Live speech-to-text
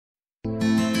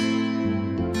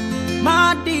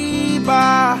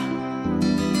Madiba,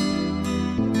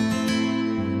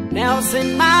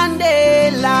 Nelson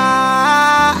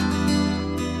Mandela.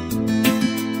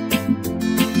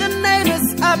 The name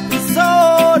is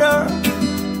episode.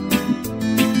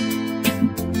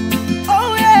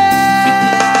 Oh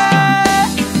yeah,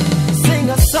 sing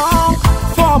a song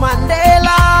for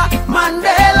Mandela,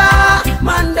 Mandela,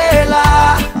 Mandela.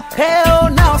 Hail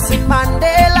Nelson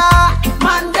Mandela,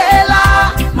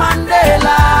 Mandela,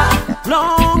 Mandela.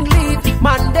 Long live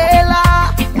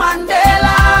Mandela,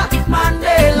 Mandela,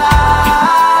 Mandela.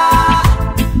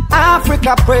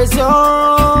 Africa praise your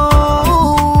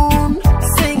own.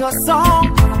 Sing a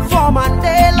song for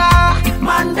Mandela,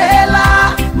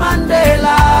 Mandela,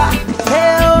 Mandela.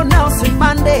 Hail Nelson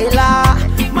Mandela,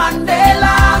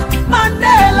 Mandela,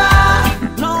 Mandela.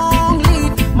 Long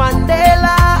live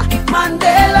Mandela,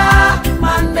 Mandela,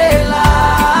 Mandela.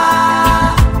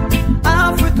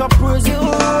 Africa praise you.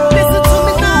 Listen to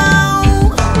me now.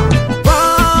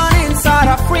 Born in South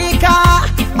Africa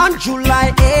on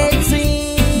July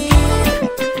 18,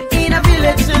 in a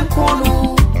village in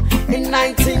Konu in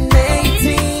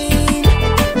 1918.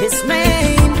 His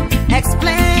name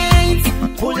explains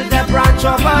pulling the branch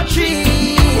of a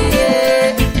tree,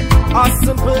 or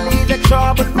simply the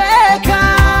troublemaker.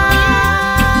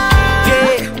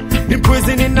 In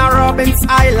prison in a Robbins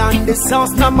Island, this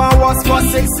house number was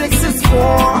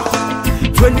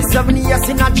 46664. 27 years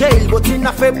in a jail, but in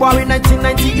a February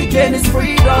 1990 he gained his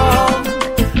freedom.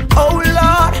 Oh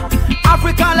Lord,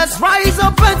 Africa, let's rise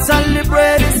up and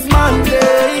celebrate this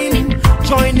Monday.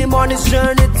 Join him on his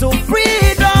journey to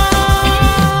freedom.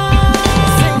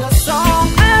 Sing a song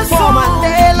for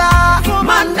Mandela,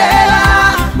 Mandela,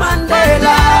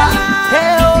 Mandela.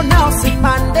 Hail Nelson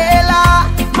Mandela,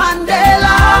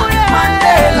 Mandela,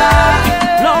 Mandela.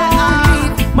 Long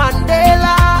live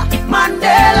Mandela,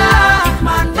 Mandela,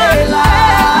 Mandela.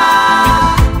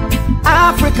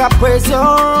 Africa praise your own.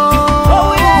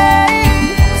 Oh yeah.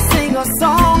 Sing a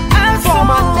song for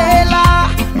Mandela,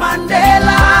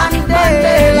 Mandela,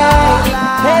 Mandela.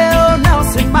 Hail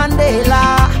Nelson Mandela,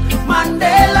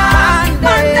 Mandela,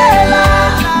 Mandela.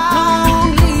 Long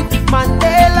live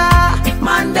Mandela,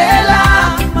 Mandela,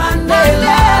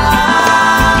 Mandela.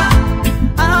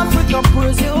 Africa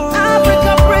praise you.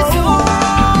 Africa praise you.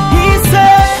 He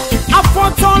said, I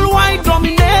fought all white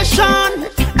domination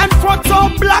and fought all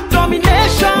black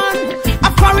domination. I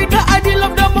carried the ideal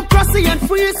of democracy and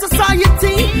free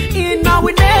society in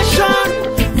our nation.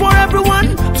 For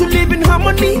everyone to live in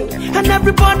harmony and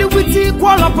everybody with equal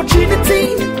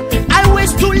opportunity. I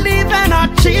wish to live and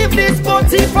achieve this,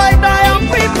 but if I die, I'm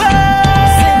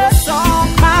prepared. Sing a song,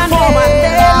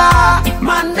 Mandela,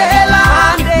 Mandela,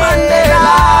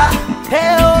 Mandela.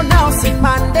 Hail Nelson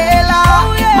Mandela,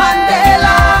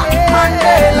 Mandela,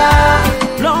 Mandela.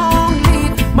 Long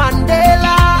live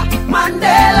Mandela,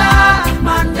 Mandela,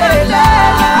 Mandela.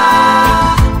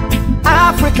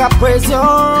 Africa praise your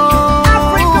own.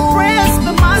 Africa praise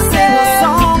the Mandela. Sing a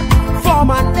song for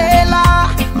Mandela,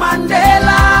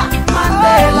 Mandela,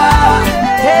 Mandela.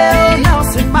 Hail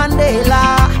Nelson Mandela,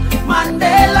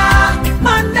 Mandela,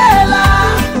 Mandela.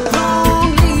 Long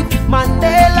live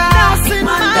Mandela, Nelson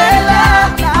Mandela,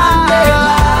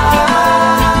 Mandela.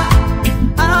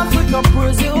 Africa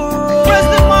praise you. Praise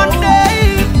the Monday.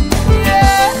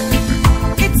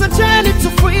 Yeah, it's a journey to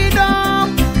freedom.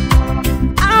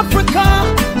 Africa,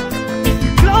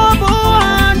 global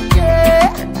one, yeah.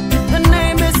 The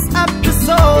name is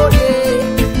episode, yeah.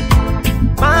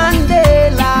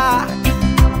 Mandela,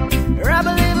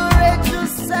 rebel, liberate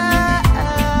yourself.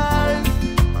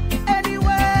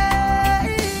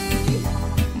 Anyway.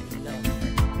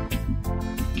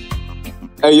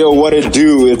 Hey yo, what it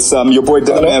do? It's your boy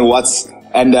Dylan Watts,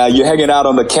 and you're hanging out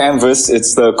on the canvas.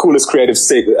 It's the coolest creative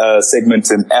segment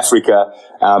in Africa.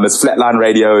 It's Flatline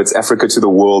Radio. It's Africa to the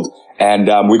world, and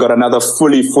we got another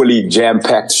fully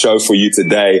jam-packed show for you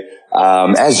today.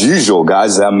 As usual,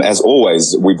 guys. As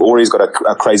always, we've always got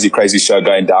a crazy show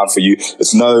going down for you.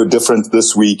 It's no different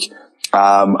this week.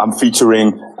 I'm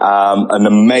featuring an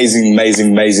amazing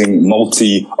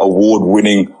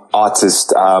multi-award-winning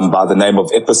artist by the name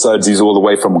of Episodes. He's all the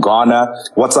way from Ghana.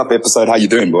 What's up, Episode? How you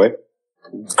doing, boy?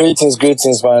 Greetings,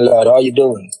 my lord. How you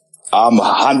doing? I'm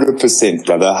 100%,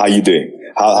 brother. How you doing?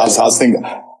 How's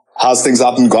things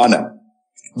up in Ghana?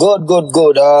 Good.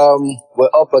 We're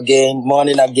up again,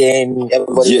 morning again.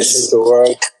 Everybody Yes. to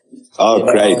work. Oh,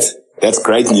 great. That's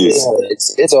great news. Yeah,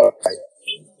 it's all right.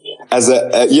 as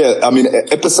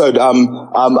episode. I'm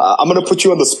gonna put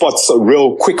you on the spot, so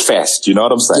real quick, fast. You know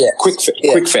what I'm saying? Yeah.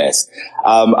 Quick, fast.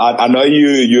 I know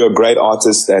you're a great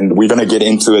artist, and we're gonna get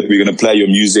into it. We're gonna play your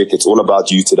music. It's all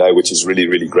about you today, which is really,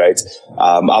 really great.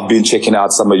 I've been checking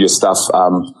out some of your stuff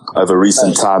over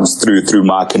recent times through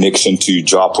my connection to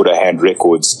Jar Put a Hand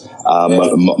Records.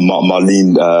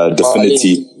 Marlene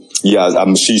Definity.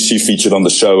 Yeah, she featured on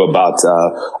the show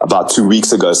about 2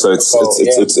 weeks ago. So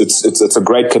it's a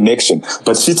great connection.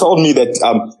 But she told me that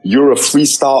you're a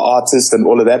freestyle artist and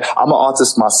all of that. I'm an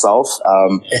artist myself.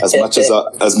 As much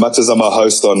as I'm a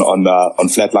host on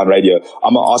Flatline Radio,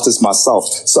 I'm an artist myself.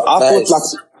 So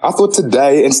I thought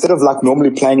today, instead of like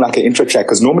normally playing like an intro track,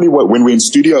 because normally when we're in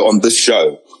studio on this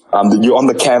show, you're on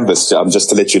the canvas. Just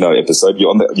to let you know, episode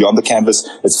you're on the canvas.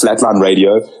 It's Flatline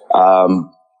Radio.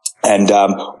 And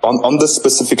on this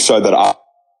specific show that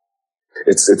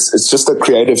it's just a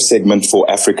creative segment for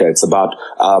Africa. It's about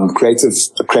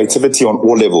creativity on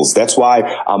all levels. That's why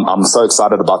I'm so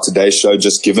excited about today's show,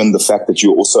 just given the fact that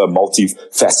you're also a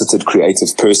multifaceted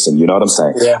creative person. You know what I'm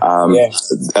saying?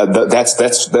 That's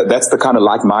the kind of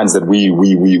like minds that we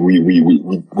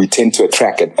tend to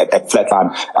attract at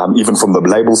Flatline, even from the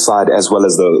label side as well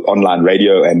as the online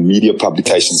radio and media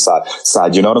publication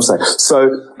side. You know what I'm saying?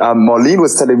 So Marlene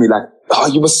was telling me like, oh,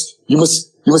 you must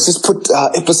just put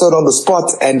episode on the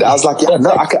spot, and I was like, yeah, no,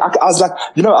 I was like,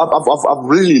 you know, I've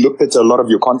really looked at a lot of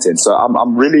your content, so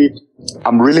I'm really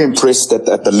impressed at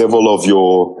the level of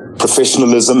your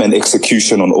professionalism and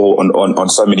execution on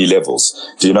so many levels.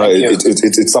 Do you know,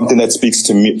 it's something that speaks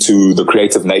to me, to the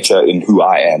creative nature in who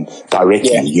I am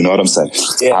directly. Yeah. You know what I'm saying?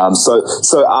 Yeah. So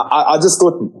I just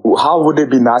thought, how would it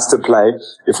be nice to play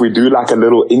if we do like a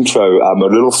little intro, a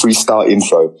little freestyle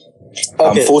intro.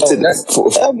 Okay,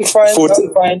 that'll be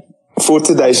fine. For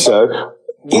today's show,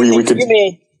 we could give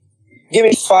me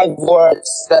 5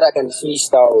 words that I can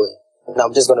freestyle with, and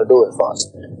I'm just gonna do it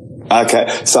fast. Okay,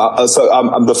 so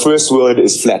the first word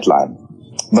is flatline.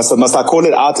 Must I call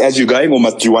it out as you're going, or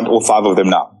do you want all 5 of them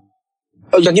now?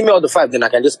 Oh, you can give me all the 5, then I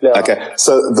can just play. Okay,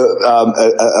 so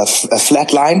a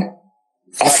flatline,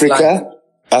 Africa.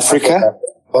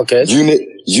 Okay.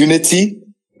 Unity.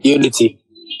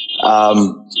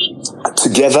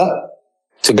 Together.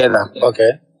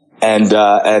 Okay. And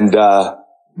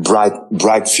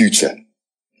bright future.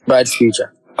 Bright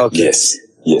future. Okay.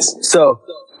 Yes. So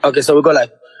we go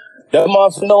like, them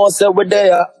off no one said we're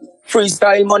there.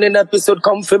 Freestyle morning episode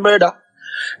come for murder.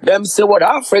 Them say what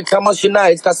Africa must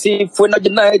unite. Cause if we not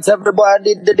unite,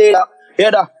 everybody the data.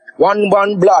 Hear that? One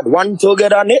blood, one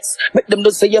togetherness. Make them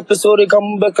just say episode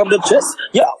come back of the chest.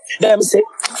 Yeah, them say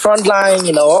front line,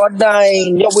 you know, hard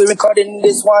line. Yeah, we recording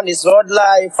this one, it's road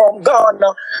live from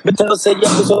Ghana. But them just say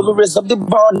episode we raise up the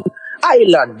bond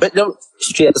island. But them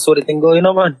straight so the thing going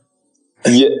on, man.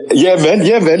 Yeah,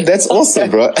 man. That's awesome,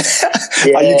 bro.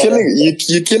 Yeah. Are you killing it?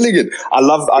 You're killing it. I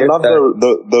love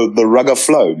the rugger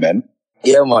flow, man.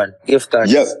 Yeah, man. Give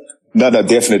thanks. Yeah. No,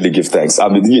 definitely give thanks. I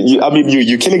mean,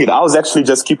 you're killing it. I was actually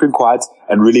just keeping quiet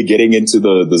and really getting into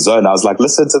the zone. I was like,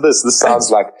 listen to this. This sounds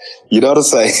like, you know what I'm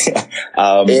saying?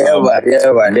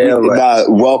 Yeah.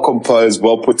 Well composed,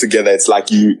 well put together. It's like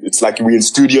we're in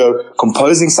studio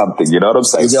composing something. You know what I'm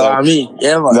saying? You know what I mean?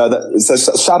 Yeah, man. So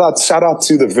shout out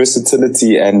to the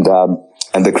versatility and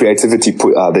the creativity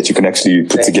that you can actually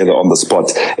put together on the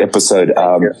spot episode.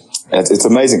 It's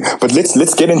amazing. But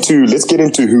let's get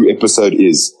into who episode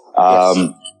is.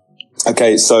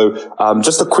 Okay, so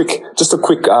just a quick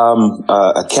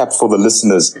a cap for the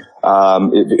listeners.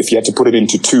 If you had to put it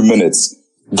into 2 minutes,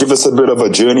 give us a bit of a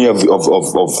journey of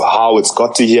how it's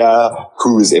got to here.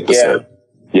 Who is episode?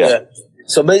 Yeah.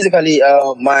 So basically,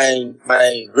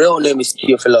 my real name is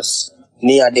Theophilus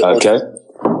Niade. Okay.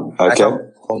 I come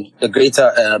from the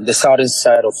greater, the southern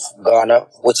side of Ghana,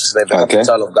 which is like the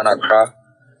capital of Ghana, Accra.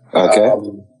 Okay.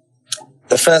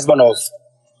 The firstborn of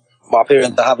my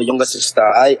parents. I have a younger sister.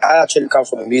 I actually come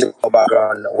from a musical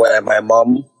background where my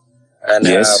mom and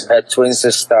her twin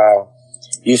sister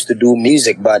used to do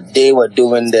music, but they were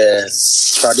doing the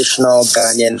traditional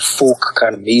Ghanaian folk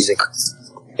kind of music.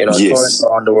 You know, touring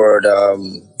around the world.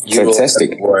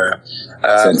 Fantastic.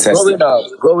 Fantastic.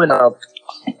 Growing up,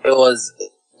 it was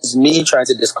me trying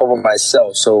to discover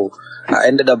myself. So I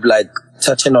ended up like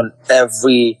touching on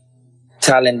every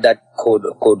talent that could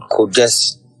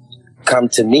just come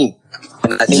to me.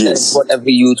 And I think that's what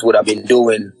every youth would have been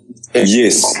doing.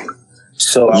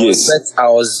 So I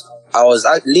was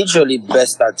literally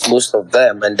best at most of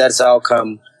them, and that's how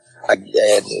come I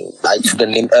took the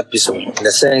name episode, in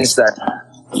the sense that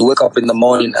you wake up in the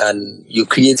morning and you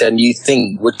create a new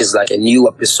thing, which is like a new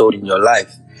episode in your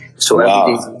life. So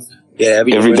every day, Yeah,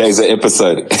 every day is an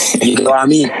episode. You know what I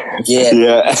mean? Yeah.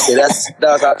 Yeah. So that's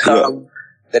how come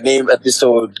the name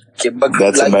episode. But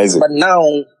that's amazing. But now,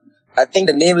 I think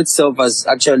the name itself has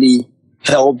actually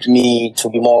helped me to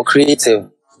be more creative.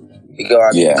 You know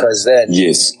what I mean? Because then,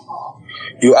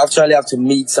 you actually have to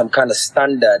meet some kind of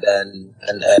standard and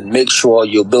make sure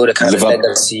you build a kind of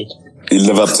legacy. You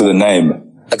live up to the name.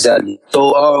 Exactly.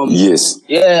 So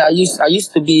yeah, I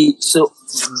used to be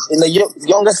in the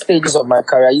younger stages of my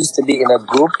career. I used to be in a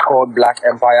group called Black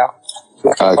Empire.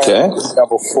 Okay.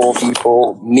 About 4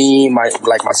 people. Me,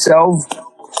 myself,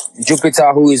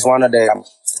 Jupiter, who is one of the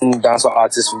dancer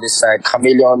artists from this side,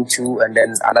 Chameleon too, and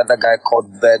then another guy called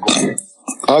Virgo.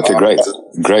 Okay, great.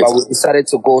 But we decided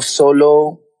to go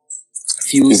solo.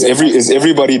 Is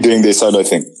everybody doing their solo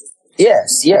thing?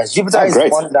 Yes. Jupiter is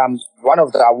one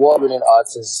of the award-winning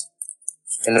artists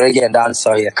in reggae and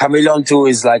dancehall here. Chameleon too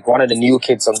is like one of the new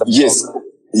kids on the block.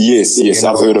 Yes.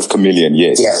 I've heard of Chameleon.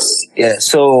 Yes.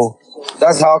 So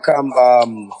that's how come.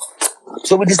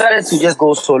 So we decided to just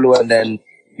go solo and then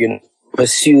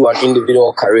pursue an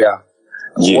individual career.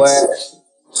 Yes. Where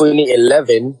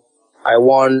 2011, I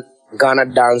won Ghana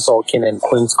Dancehall King and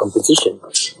Queens competition.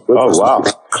 Oh wow!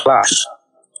 Clash.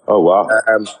 Oh wow!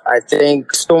 I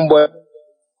think Stoneboy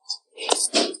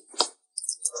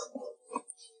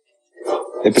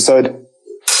episode.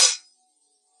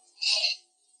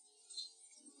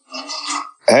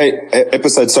 Hey,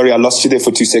 episode. Sorry, I lost you there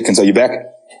for 2 seconds. Are you back?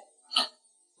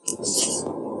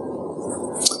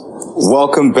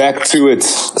 Welcome back to it.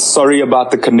 Sorry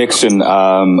about the connection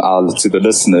to the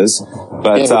listeners,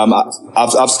 but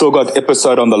I've still got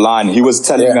episode on the line. He was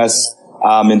telling us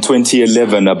in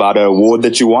 2011 about an award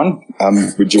that you won.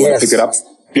 Would you want to pick it up?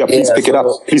 Yeah, please pick it up.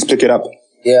 Please pick it up.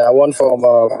 Yeah, I won from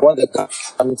the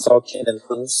Dancehall King and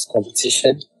Queens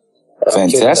competition.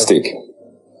 Fantastic.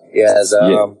 Yes.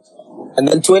 And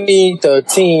then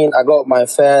 2013, I got my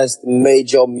first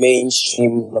major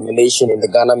mainstream nomination in the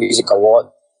Ghana Music Award.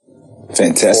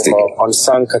 Fantastic. On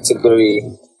song category.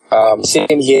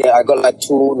 Same here, I got like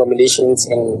 2 nominations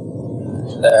in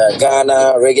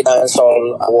Ghana Reggae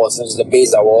Dancehall Awards, which is the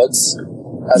Base Awards,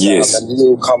 as a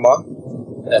newcomer.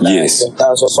 And the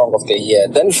Dancehall Song of the Year.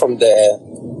 Then from there,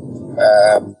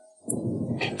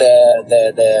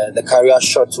 the career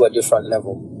shot to a different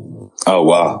level. Oh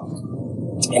wow!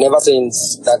 And ever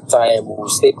since that time, we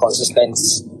stayed consistent.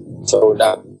 So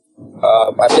now,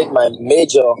 I think my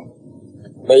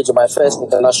first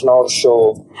international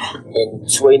show in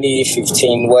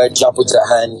 2015, where Jah put a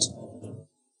hand,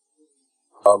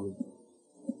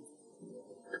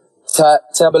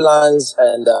 Turbulence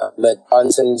and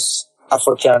McAnson's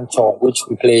African tour, which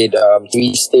we played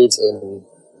 3 states in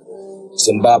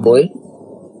Zimbabwe.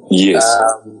 Yes.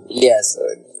 Yes.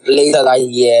 Later that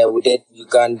year, we did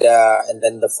Uganda, and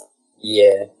then the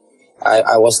year,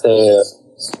 I was the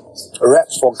rep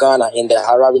for Ghana in the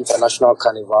Harare International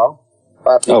Carnival.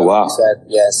 Oh wow! Said,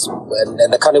 yes,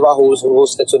 and the carnival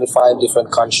hosted 25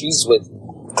 different countries with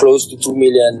close to 2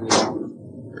 million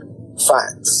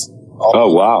fans.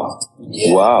 Oh wow!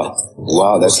 Yeah.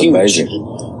 Wow! That's amazing.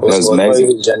 That's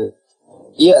amazing.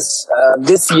 Yes,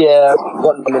 this year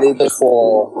got nominated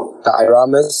for the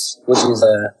IRAMAS, which is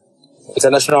a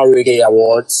International Reggae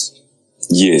Awards.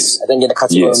 Yes. I think in the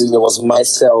category it was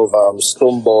myself,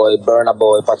 Stoneboy, Burna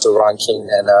Boy, Pato Ranking,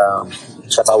 and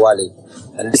Chatawale.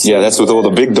 And that's with all the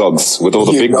big dogs.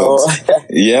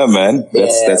 Yeah, man.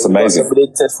 That's amazing.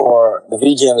 Nominated for the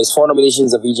VGMAs. 4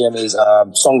 nominations of VGMAs.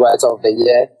 Songwriter of the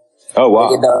Year. Oh, wow.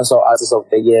 Reggae Dancehall Artist of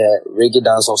the Year. Reggae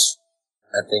Dancehall,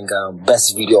 I think,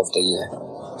 Best Video of the Year.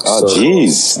 Oh,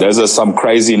 jeez. Those are some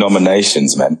crazy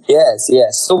nominations, man. Yes.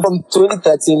 So from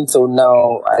 2013 till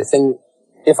now, I think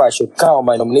if I should count,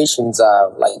 my nominations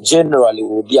are generally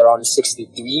will be around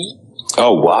 63.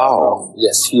 Oh, wow.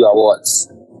 Yes, few awards.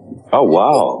 Oh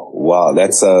wow!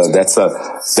 That's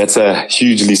a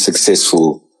hugely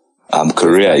successful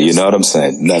career. You know what I'm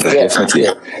saying? No, definitely.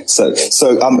 So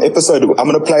episode. I'm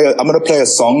gonna play a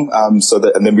song. And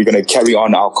then we're gonna carry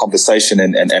on our conversation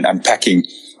and unpacking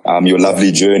your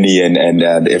lovely journey and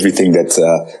everything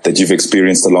that you've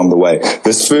experienced along the way.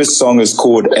 This first song is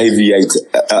called Aviate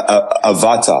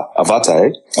Avatar. Avatar,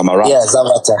 eh? Am I right? Yes,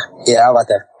 Avatar. Yeah,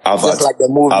 Avatar. Just like the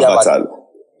movie Avatar.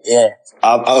 Yeah.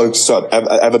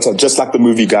 Avatar, just like the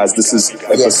movie, guys. This is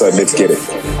episode. Let's get it.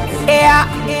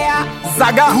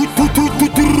 Saga.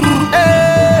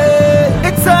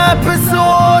 It's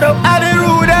episode of the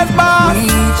Rudest Boss. We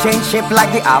change shape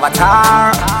like the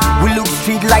Avatar. We look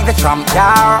street like the Trump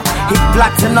Tower. Hit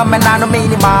platinum and I'm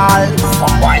minimal.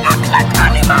 Boy act like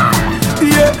animal.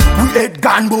 Yeah, we hate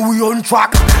gun but we on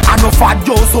track. I know fat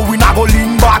Joe so we not go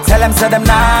lean back. Tell them say them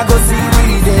nah go see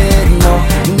we dead.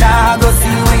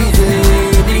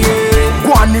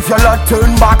 One if your lot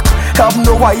turn back, have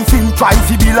no wife him try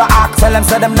to be la act. Tell them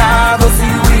say them nah go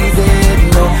see we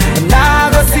dead, no. Nah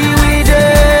go see we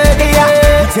dead,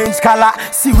 yeah. We change color,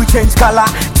 see we change color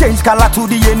to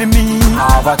the enemy.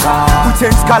 Avatar. We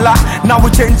change color, now we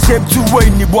change shape to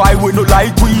any boy we no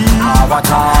like we.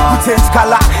 Avatar. We change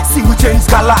color, see we change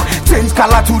color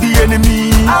to the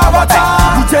enemy.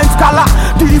 Avatar. We change color,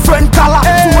 different color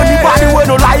to anybody we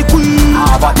no like we.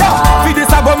 Avatar. For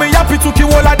this album me happy to kill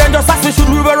all of them. Just ask me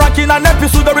should we were ranking an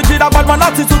episode original bad man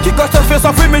attitude to kick us the face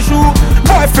off with me shoe.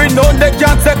 Boyfriend on they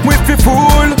can't take me for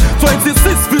fool. 26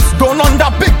 feet stone on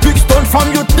that big stone from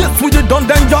you this with you done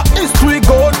then your history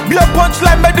gold. Be a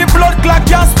punchline by the blood clot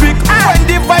can't speak. When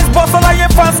the vice boss on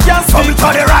your fans can't speak.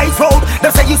 Come to the right road,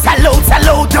 they say you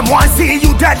salute. Them want see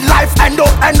you dead life end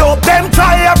up. Them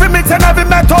try every mix and every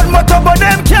method motor but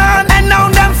them can't. And now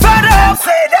them fed up.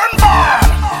 Say them bad.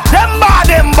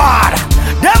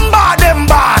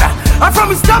 And from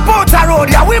we step out the road,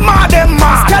 yeah, we mad them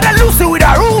mad. Get a Lucy with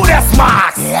a rudest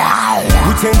mask. Yeah.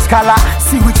 We change color,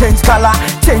 see we change color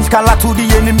to the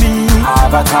enemy.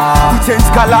 Avatar. We change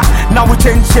color, now we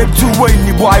change shape to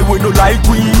any boy we no like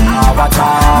we.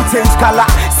 Avatar. We change color,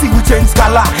 see we change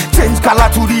color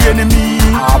to the enemy.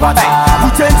 Avatar. We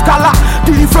change color,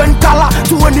 different color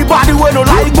to anybody we no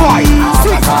like boy.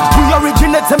 See, we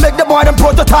originate to make the boy them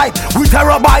prototype. We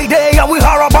terror by day and we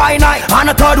horror by night.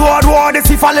 And a third world war, they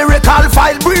see for lyrical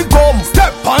file bring home.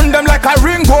 Step on them like a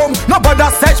ring home. Nobody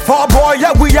search for boy,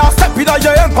 yeah we are stepping on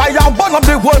your empire. Burn up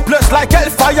the whole place like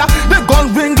hellfire. The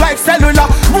gun ring like cellular.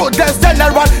 Road there's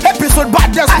general episode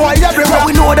bad just boy everywhere.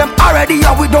 We know them already,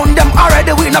 yeah we done them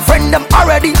already. We no friend them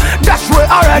already. That's way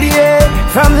already, yeah.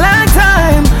 From long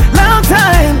time.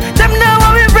 Them know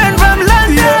what we friend from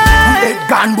long time. We hate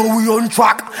gun but we on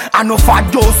track. And no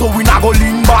fat Joe so we not go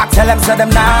lean back. Tell them say them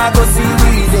nah go see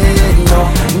we dead, no.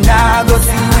 Nah go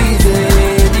see we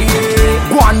dead, yeah.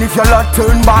 Go on if your lot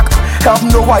turn back. Have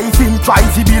no wife him try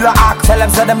to be la act. Tell them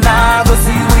say them nah go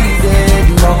see we dead,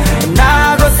 no.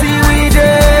 Nah go see we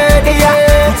dead,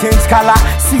 yeah. We change color,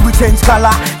 see we change color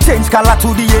to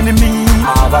the enemy.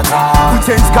 Avatar. We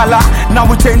change color, now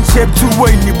we change shape to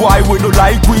any boy we no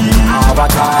like we.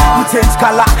 Avatar. We change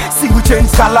color, see we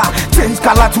change color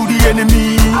to the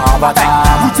enemy.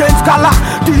 Avatar. We change color,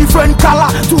 different color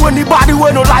to anybody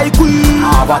we no like we.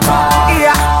 Avatar.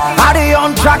 Yeah, are they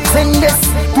on tracks in this?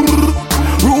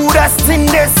 Rudest in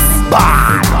this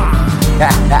bad.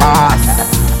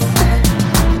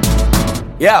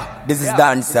 Yeah, this is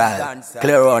Dancehall.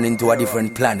 Clear on into a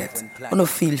different planet. Wanna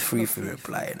feel free to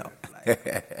reply now.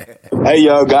 Hey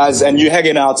yo guys, and you're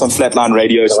hanging out on Flatline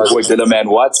Radio. It's your boy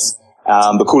Dillaman Watts,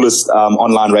 the coolest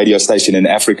online radio station in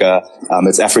Africa.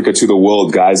 It's Africa to the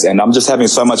world, guys. And I'm just having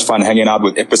so much fun hanging out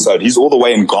with Episode. He's all the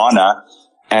way in Ghana.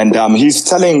 And he's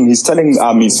telling his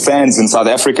fans in South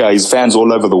Africa, his fans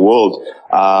all over the world,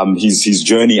 his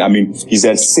journey. I mean, he's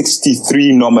had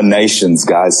 63 nominations,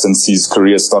 guys, since his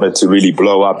career started to really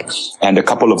blow up, and a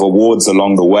couple of awards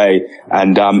along the way.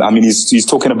 And I mean, he's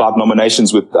talking about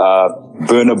nominations with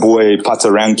Burna Boy, Pata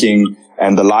Ranking,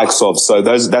 and the likes of. So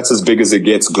that's as big as it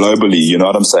gets globally. You know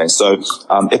what I'm saying? So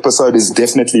Episode is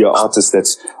definitely an artist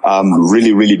that's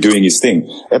really, really doing his thing.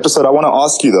 Episode, I want to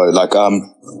ask you though, like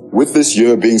with this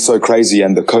year being so crazy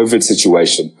and the COVID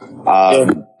situation,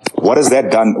 what has that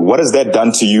done? What has that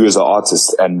done to you as an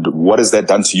artist, and what has that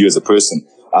done to you as a person?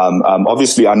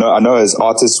 Obviously, I know as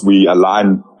artists we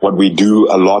align what we do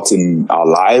a lot in our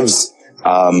lives.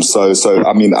 So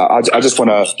I mean, I just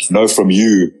want to know from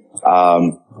you,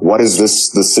 what is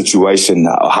this situation?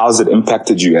 How has it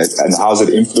impacted you, and how has it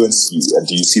influenced you?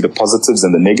 Do you see the positives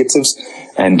and the negatives?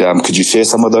 And could you share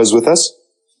some of those with us?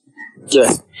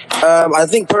 Yeah. I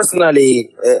think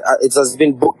personally, it has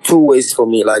been two ways for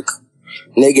me, like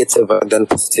negative and then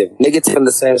positive. Negative in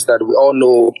the sense that we all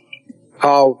know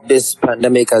how this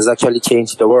pandemic has actually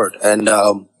changed the world. And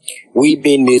we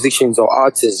being musicians or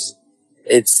artists,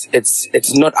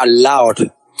 it's not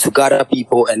allowed to gather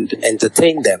people and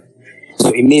entertain them. So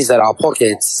it means that our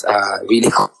pockets are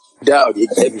really down.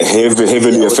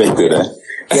 Heavily affected, eh?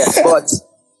 Yes, but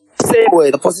same way,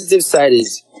 the positive side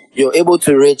is you're able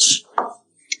to reach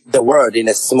the world in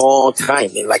a small time,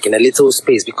 in a little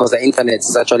space, because the internet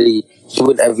is actually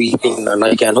doing everything. And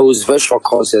you can host virtual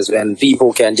concerts and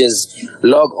people can just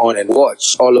log on and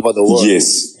watch all over the world.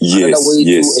 Yes. Another way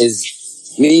too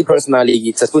is, me personally,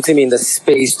 it's putting me in the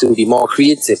space to be more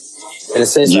creative. In a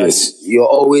sense that you're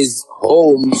always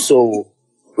home, so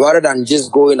rather than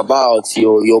just going about,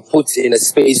 you're put in a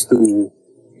space to,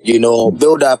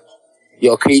 build up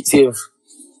your creativity,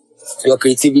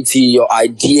 your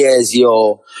ideas,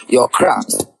 your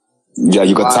craft. Yeah,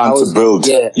 you got time to build.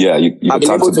 Yeah, you got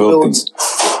time to build things.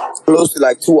 Close to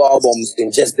like 2 albums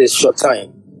in just this short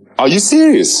time. Are you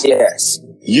serious? Yes.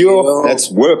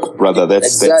 That's work, brother.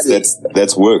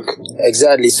 That's work.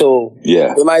 Exactly. So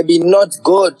it might be not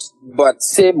good, but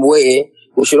same way,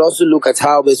 we should also look at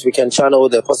how best we can channel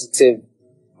the positive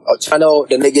or channel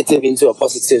the negative into a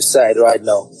positive side right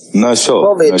now. No,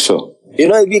 sure. You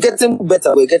know, if we're getting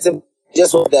better, we're getting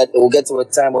just hope that we'll get to a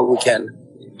time where we can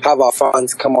have our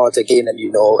fans come out again and,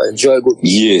 you know, enjoy good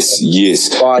music.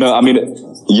 Yes. No, I mean,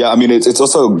 it's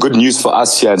also good news for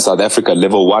us here in South Africa.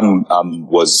 Level 1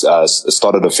 was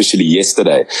started officially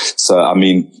yesterday. So, I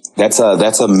mean, that's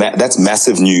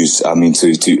massive news. I mean,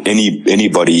 to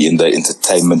anybody in the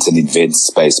entertainment and event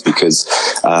space, because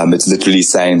it's literally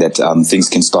saying that things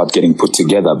can start getting put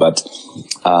together. But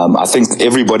I think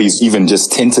everybody's even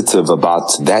just tentative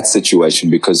about that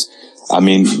situation, because I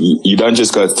mean, you don't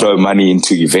just go throw money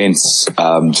into events,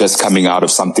 just coming out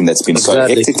of something that's been so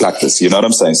hectic like this. You know what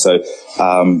I'm saying? So,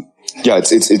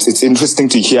 it's interesting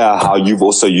to hear how you've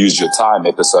also used your time,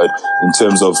 Episode, in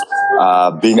terms of,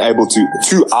 being able to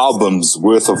 2 albums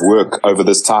worth of work over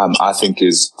this time, I think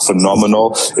is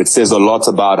phenomenal. It says a lot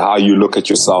about how you look at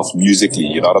yourself musically.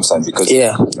 You know what I'm saying? Because,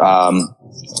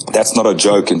 that's not a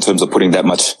joke in terms of putting that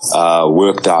much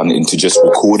work down into just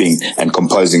recording and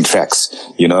composing tracks.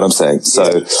 You know what I'm saying?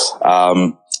 So,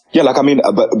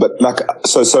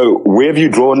 so where have you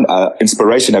drawn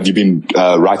inspiration? Have you been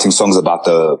writing songs about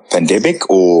the pandemic,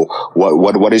 or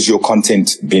what is your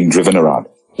content being driven around?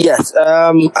 Yes,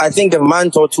 I think a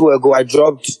month or 2 ago I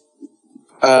dropped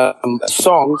a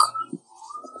song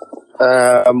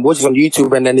which is on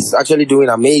YouTube, and then it's actually doing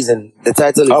amazing. The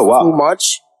title is Too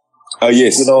Much. Oh,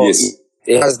 yes, you know,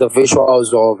 it has the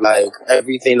visuals of like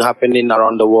everything happening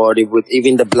around the world, with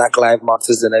even the Black Lives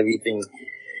Matters and everything.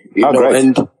 You know,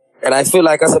 great. And I feel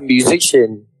like as a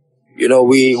musician, you know,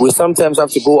 we sometimes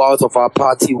have to go out of our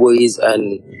party ways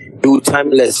and do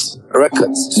timeless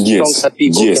records, songs that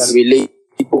people can relate,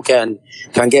 people can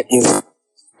get in to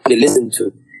listen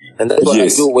to, and that's what I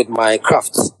do with my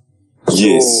craft.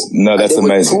 That's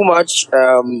amazing. Too Much.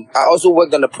 I also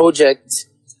worked on a project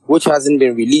which hasn't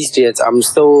been released yet. I'm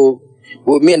still,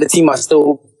 me and the team are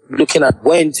still looking at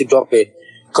when to drop it,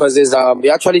 because it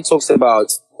actually talks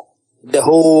about the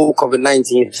whole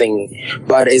COVID-19 thing,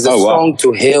 but it's a song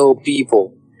to heal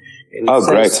people.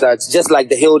 Great. That's just like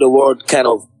the heal the world kind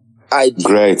of idea.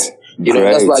 Great. You know,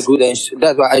 that's why I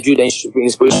drew the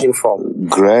inspiration from.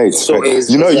 Great. So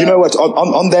you know what?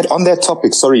 On that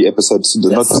topic, sorry, Episode,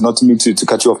 not to me to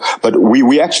cut you off, but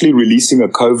we actually releasing a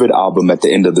COVID album at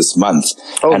the end of this month,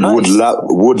 and nice.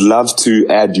 would love to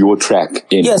add your track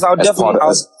in. Yes, I'll definitely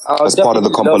as part of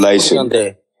the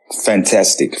compilation.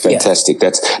 Fantastic.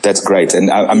 That's great. And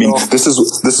I mean, this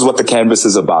is what the canvas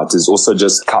is about, is also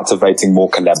just cultivating more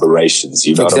collaborations.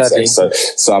 You know what I'm saying?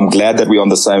 So I'm glad that we're on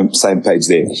the same page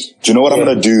there. Do you know what I'm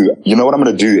going to do? You know what I'm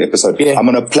going to do, Episode? Yeah.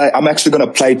 I'm actually going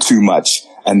to play Too Much,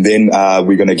 and then,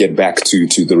 we're going to get back to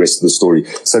the rest of the story.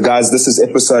 So guys, this is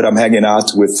Episode. I'm hanging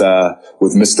out with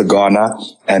Mr. Ghana,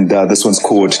 and, this one's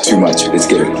called Too Much. Let's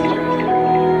get it.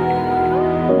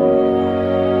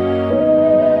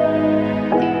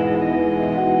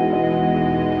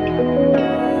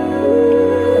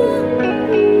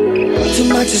 Too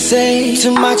much to say,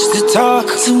 too much to talk,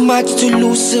 too much to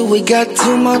lose, so we got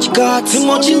too much God. Too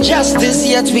much injustice,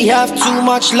 yet we have too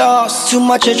much loss. Too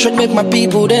much hatred make my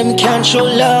people, them can't show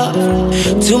love.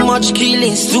 Too much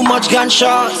killings, too much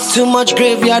gunshots. Too much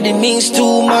graveyard, it means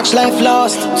too much life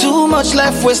lost. Too much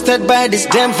life wasted by this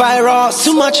damn virus.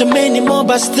 Too much and many more,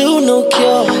 but still no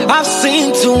cure. I've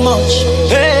seen too much,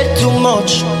 heard too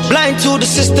much. Blind to the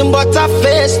system, but I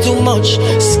face too much.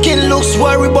 Skin looks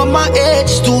worried, but my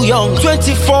age too young.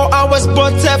 24 hours,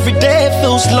 but every day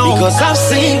feels long. Because I've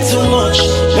seen too much,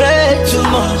 heard too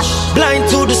much. Blind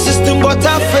to the system, but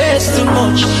I face too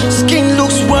much. Skin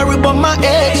looks worried, but my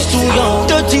age too young.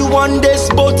 31 days,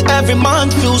 but every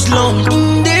month feels long.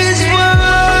 In this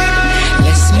world,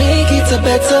 let's make it a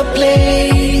better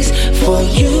place for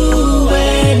you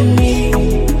and me.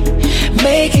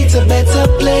 Make it a better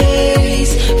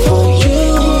place for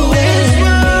you and me.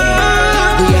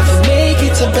 We have to make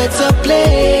it a better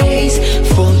place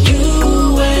for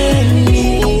you and me.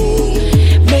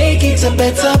 Make it a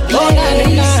better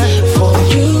place for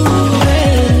you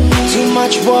and me. Too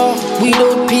much war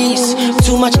without peace.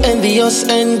 Too much envious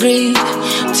and greed.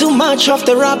 Too much of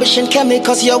the rubbish and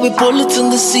chemicals, yeah, we pollute in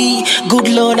the sea. Good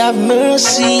Lord have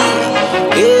mercy.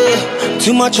 Yeah,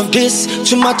 too much of this,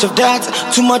 too much of that.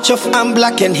 Too much of I'm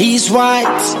black and he's white.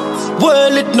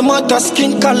 Well, it no matter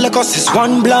skin color, cause it's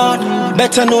one blood.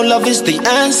 Better know love is the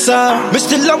answer. Me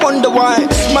still I wonder why.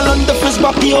 Smile on the face,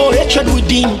 but pure hatred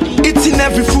within. Eating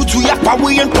every fruit we have, but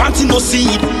we ain't planting no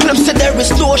seed. Claim say there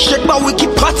is no shade, but we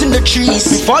keep cutting the trees.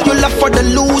 Before you left for the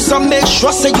loser, make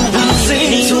sure say you will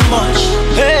sing. Too much,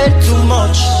 hate too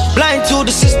much. Blind to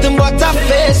the system, but I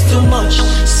face too much.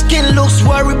 Skin looks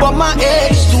worried, but my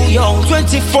age too young.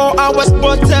 24 hours,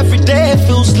 but every day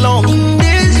feels long. In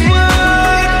this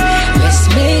world, let's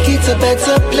make it a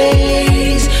better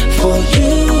place for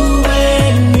you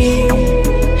and me.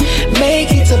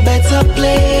 Make it a better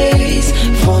place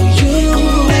for you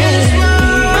and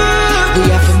me. We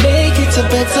have to make it a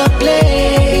better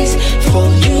place for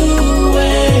you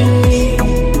and me.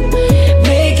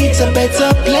 Make it a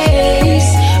better place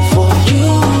for you.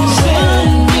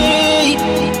 Someday,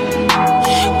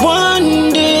 one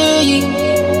day,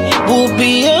 we'll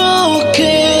be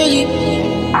okay.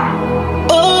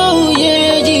 Oh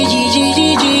yeah, yeah.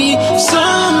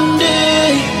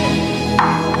 Someday,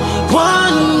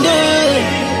 one day,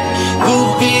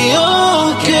 we'll be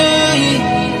okay.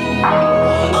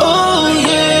 Oh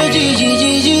yeah, yeah.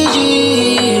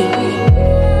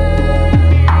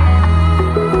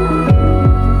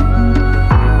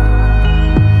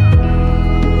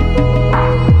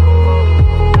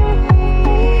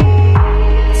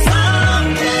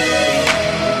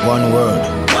 One word,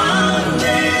 one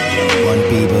day, one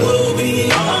people, we'll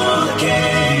be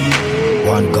okay.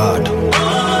 One God,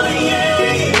 oh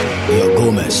yeah, Your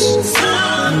Gomez.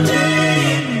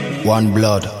 Someday, one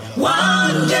blood,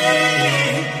 one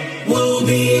day, we'll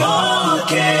be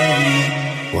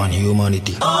okay. One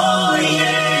humanity, oh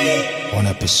yeah, one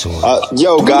episode.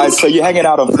 Yo, guys, so you're hanging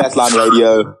out on Flatline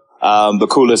Radio, the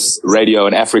coolest radio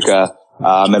in Africa.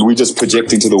 And we're just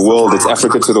projecting to the world. It's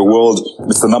Africa to the world.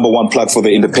 It's the #1 plug for the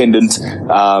independent.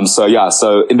 So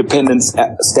independence,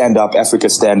 stand up, Africa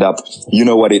stand up. You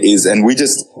know what it is. And we're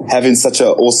just having such an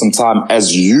awesome time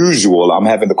as usual. I'm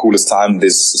having the coolest time.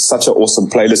 There's such an awesome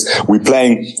playlist. We're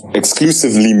playing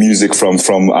exclusively music from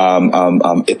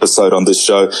episode on this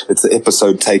show. It's the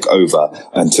episode takeover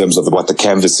in terms of what the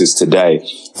canvas is today.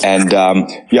 And,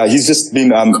 he's just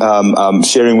been,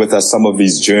 sharing with us some of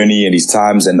his journey and his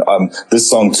times. And, this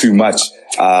song, Too Much,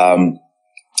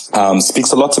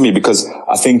 speaks a lot to me because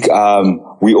I think,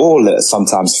 we all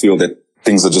sometimes feel that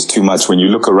things are just too much. When you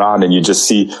look around and you just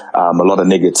see, a lot of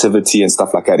negativity and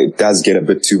stuff like that, it does get a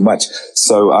bit too much.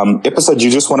 So, episode, you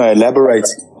just want to elaborate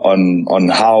on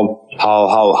how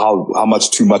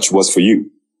much too much was for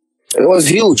you? It was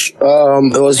huge.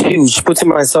 It was huge. Putting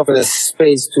myself in a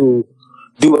space to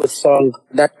do a song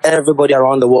that everybody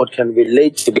around the world can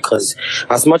relate to, because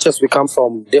as much as we come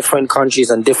from different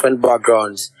countries and different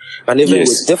backgrounds and even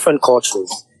with different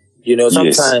cultures,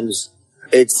 sometimes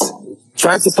it's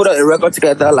trying to put a record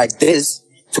together like this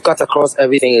to cut across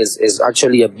everything is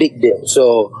actually a big deal.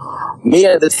 So me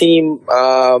and the team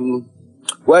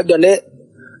worked on it.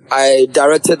 I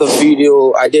directed the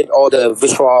video. I did all the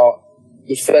visual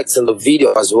effects in the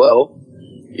video as well.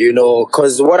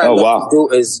 Because what I love to do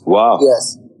is,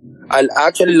 yes, I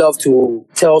actually love to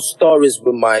tell stories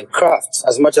with my crafts.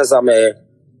 As much as I'm a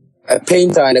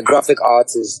painter and a graphic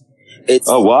artist, it's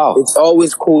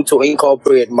always cool to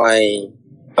incorporate my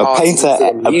a painter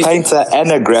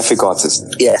and a graphic artist.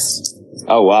 Yes.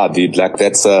 Oh wow, dude! Like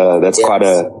that's quite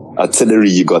a artillery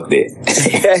you got there.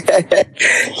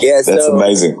 Yes, that's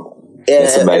amazing. Yeah,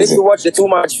 that's amazing. And if you watch the Too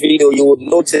Much video, you would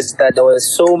notice that there were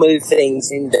so many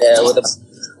things in there with the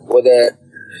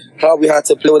how we had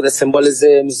to play with the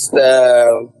symbolisms,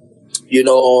 the human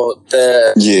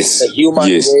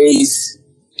race,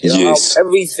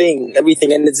 everything,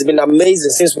 and it's been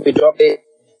amazing since we dropped it.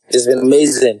 It's been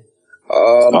amazing.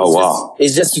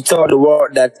 It's just to tell the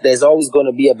world that there's always going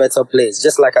to be a better place,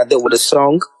 just like I did with the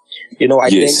song.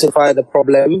 Identify the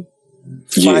problem,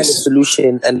 find a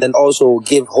solution, and then also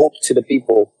give hope to the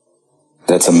people.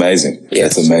 That's amazing.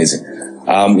 Yes. That's amazing.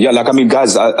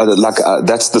 Guys,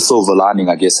 that's the silver lining,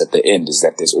 I guess, at the end, is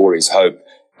that there's always hope.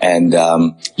 And,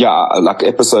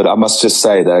 episode, I must just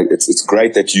say that it's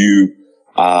great that you,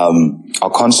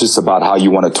 are conscious about how you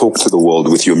want to talk to the world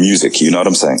with your music. You know what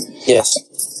I'm saying? Yes.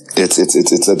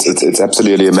 It's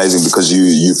absolutely amazing, because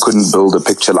you couldn't build a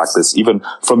picture like this, even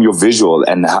from your visual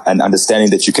and understanding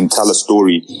that you can tell a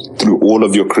story through all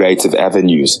of your creative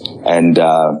avenues and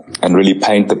really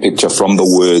paint the picture from the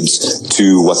words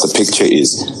to what the picture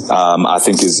is. I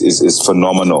think is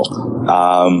phenomenal.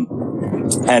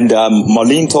 And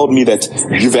Marlene told me that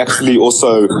you've actually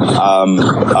also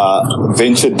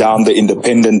ventured down the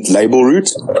independent label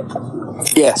route.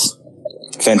 Yes.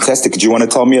 Fantastic. Do you want to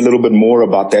tell me a little bit more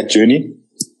about that journey?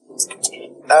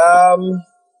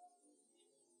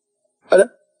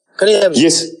 Can you hear me?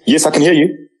 Yes, I can hear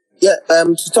you. Yeah,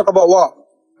 to talk about what?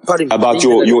 Pardon me. About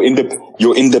your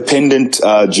independent.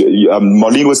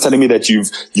 Marlene was telling me that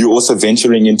you're also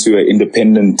venturing into an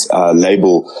independent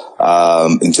label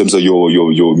in terms of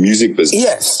your music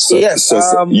business. Yes. So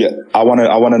I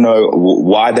wanna know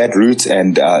why that route,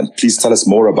 and please tell us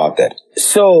more about that.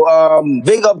 So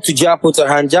big up to Japu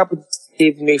Tahan. Japu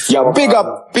gave me from, big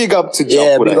up to Japu.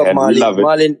 Yeah, big up Marlene. We love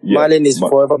it. Marlene is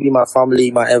forever be my family,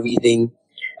 my everything.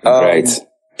 Right.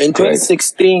 In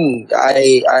 2016,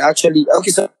 I actually,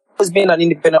 so I was being an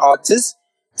independent artist.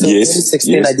 So in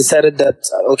 2016, I decided that,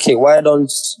 why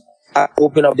don't I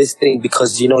open up this thing?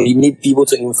 Because, you need people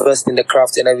to invest in the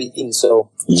craft and everything.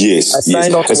 So I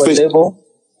signed up to a label.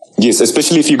 Yes,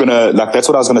 especially if you're going to, that's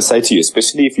what I was going to say to you,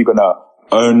 especially if you're going to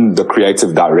own the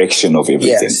creative direction of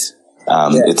everything. Yes.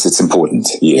 It's important.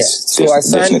 Yes. So I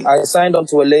signed on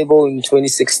to a label in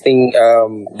 2016.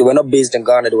 They were not based in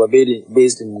Ghana. They were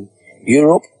based in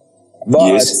Europe,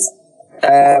 but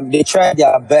they tried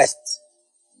their best.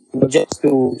 Just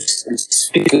to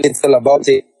speak a little about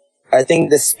it, I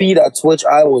think the speed at which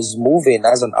I was moving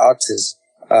as an artist,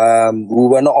 we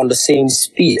were not on the same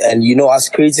speed. And as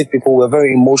creative people, we're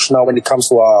very emotional when it comes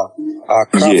to our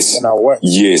craft and our work.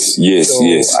 Yes.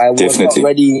 I was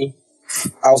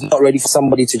not ready for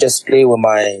somebody to just play with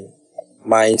my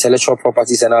intellectual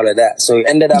properties and all of that. So it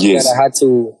ended up that I had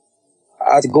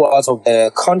to go out of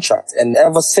the contract, and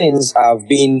ever since I've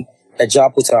been a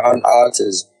Japu Tahan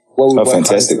artist. We work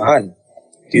fantastic! Hand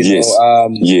to hand.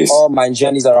 All my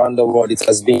journeys around the world, it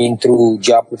has been through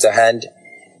Japu Tahan.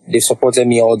 They've supported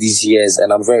me all these years,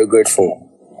 and I'm very grateful.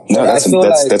 No, that's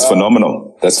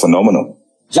phenomenal. That's phenomenal.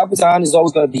 Japu Tahan is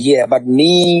always going to be here, but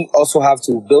me also have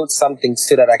to build something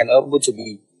so that I can be able to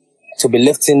be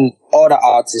lifting other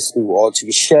artists too, or to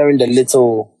be sharing the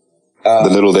little.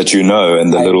 The little that you know,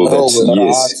 and the little that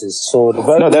artists. So the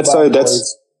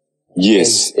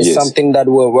it's something that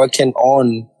we're working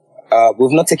on.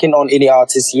 We've not taken on any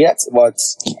artists yet, but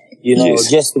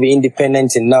just to be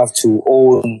independent enough to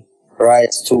own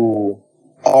rights to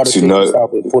all the things that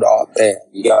we put out there.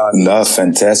 No,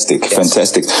 fantastic.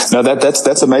 No,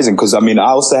 that's amazing, because I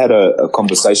also had a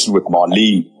conversation with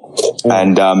Marlene,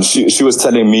 and she was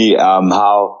telling me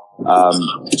how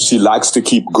she likes to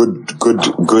keep good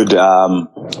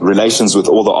relations with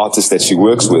all the artists that she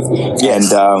works with. And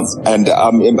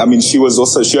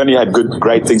she only had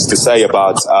great things to say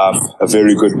about a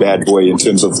very good bad boy in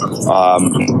terms of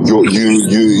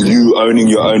you owning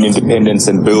your own independence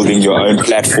and building your own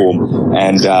platform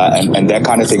and that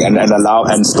kind of thing,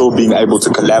 and still being able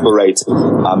to collaborate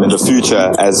in the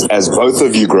future as both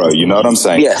of you grow. You know what I'm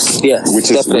saying? Yes, which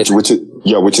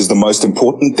is the most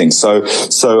important thing.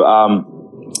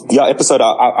 Episode,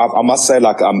 I must say,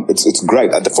 it's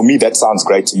great. For me, that sounds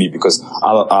great to me, because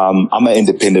I'm an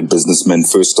independent businessman,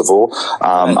 first of all.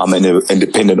 I'm an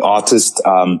independent artist.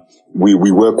 We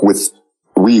work,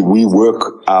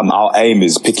 our aim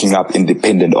is picking up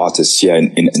independent artists here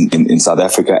in South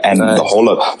Africa and the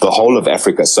whole of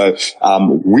Africa. So,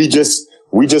 we just,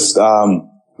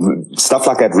 stuff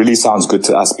like that really sounds good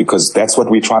to us, because that's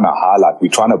what we're trying to highlight. We're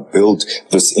trying to build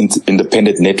this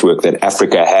independent network that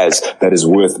Africa has, that is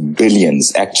worth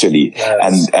billions, actually.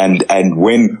 Yes. And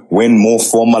when more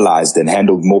formalized and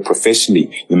handled more professionally,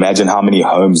 imagine how many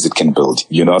homes it can build.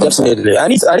 You know what I'm saying? Definitely. I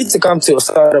need to come to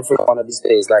South Africa one of these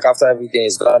days. After everything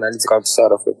is done, I need to come to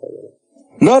South Africa.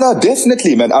 No,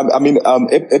 definitely, man.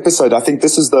 Episode, I think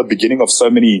this is the beginning of so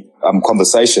many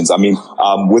conversations.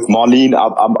 With Marlene,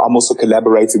 I'm also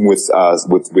collaborating with a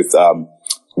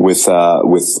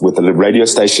radio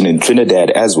station in Trinidad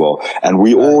as well, and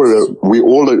we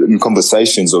all are in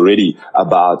conversations already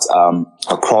about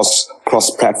a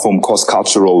cross-platform,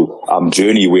 cross-cultural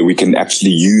journey where we can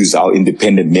actually use our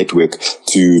independent network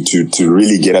to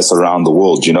really get us around the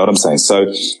world. You know what I'm saying?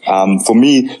 So for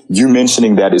me, you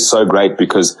mentioning that is so great,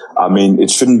 because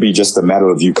it shouldn't be just a matter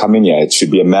of you coming here. It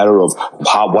should be a matter of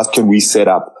what can we set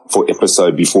up for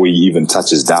Episode before he even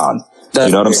touches down. You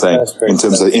know what I'm saying? In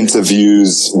terms of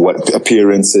interviews,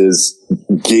 appearances,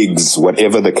 gigs,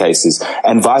 whatever the case is,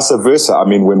 and vice versa.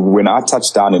 When I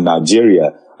touch down in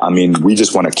Nigeria, we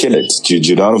just want to kill it. Do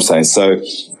you know what I'm saying? So,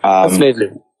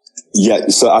 definitely. Yeah.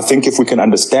 So I think if we can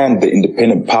understand the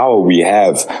independent power we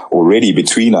have already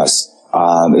between us,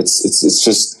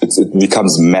 it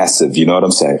becomes massive. You know what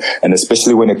I'm saying? And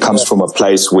especially when it comes from a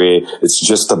place where it's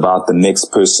just about the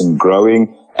next person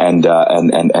growing and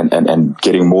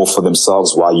getting more for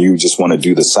themselves, while you just want to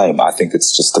do the same. I think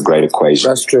it's just a great equation.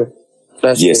 That's true.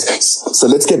 Yes. So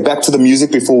let's get back to the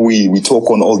music before we talk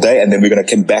on all day, and then we're going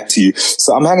to come back to you.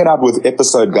 So I'm hanging out with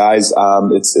Episode, guys.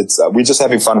 We're just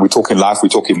having fun. We're talking life. We're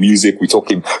talking music. We're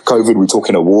talking COVID. We're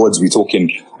talking awards. We're talking,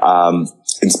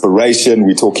 inspiration.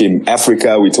 We're talking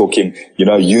Africa. We're talking,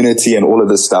 unity and all of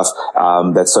this stuff,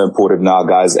 that's so important now,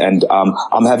 guys. And,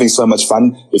 I'm having so much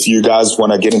fun. If you guys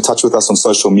want to get in touch with us on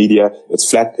social media,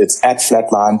 it's at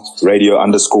Flatline Radio _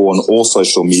 on all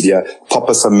social media. Pop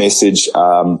us a message.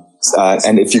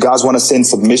 And if you guys want to send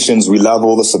submissions, we love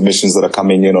all the submissions that are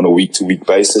coming in on a week-to-week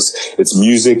basis. It's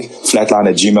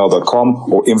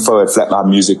musicflatline@gmail.com or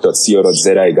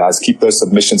info@flatlinemusic.co.za. Guys, keep those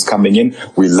submissions coming in.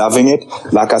 We're loving it.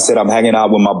 Like I said, I'm hanging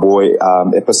out with my boy,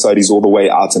 Episode. He's all the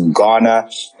way out in Ghana.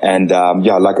 And,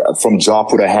 like from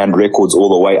Japura Hand Records all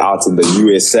the way out in the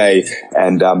USA.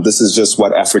 And, this is just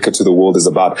what Africa to the world is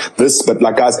about. But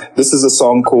like guys, this is a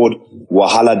song called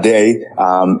Wahala Day,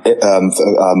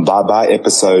 by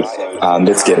Episode.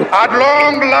 Let's get it. At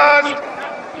long last,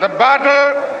 the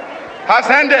battle has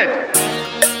ended.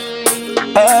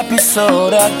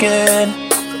 Episode again.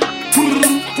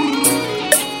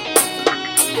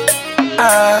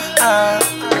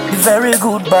 Very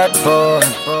good bad boy.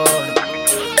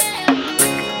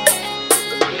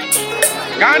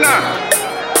 Ghana,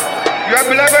 your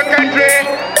beloved country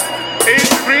is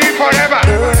free forever.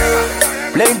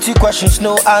 Plenty questions,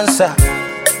 no answer.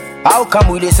 How come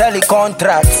we dey sell the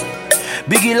contract?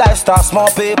 Biggie lifestyle,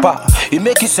 small paper. You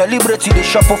make it celebrity, the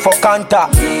shop for counter.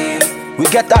 We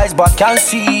get eyes but can't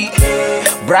see.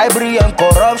 Bribery and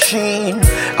corruption.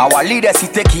 Our leaders he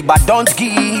take it but don't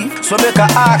give. So make a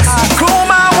ask,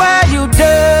 Kuma, where you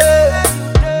there?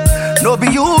 No be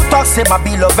you talk say my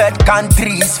beloved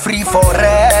country is free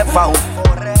forever,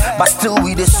 but still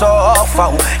we dey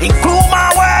suffer. In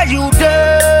Kuma, where you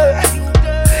there?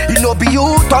 You know be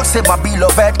you talk say my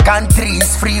beloved country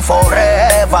is free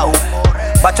forever,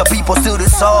 but your people still dey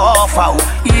suffer.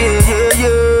 Yeah.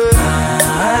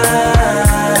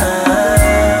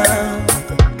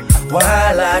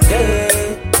 Wahala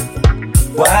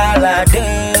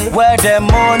day, where the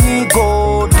money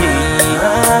go dey.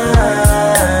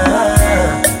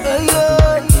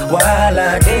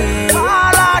 Wahala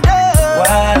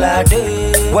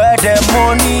day, where the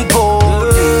money go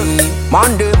dey.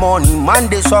 Monday morning,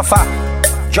 Monday suffer,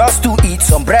 just to eat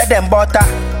some bread and butter.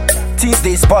 Things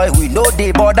they spoil, we know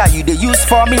they bother. You they use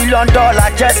 $4 million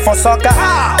just for soccer.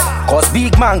 Cause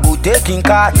big man go taking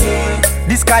cut.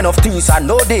 This kind of things I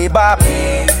know they bab.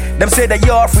 Them say that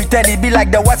you're free, then it be like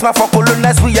the white man for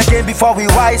colonials. We again before we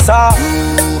wise up.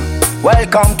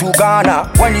 Welcome to Ghana.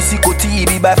 When you see Koti,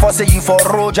 by force say you for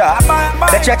Roger.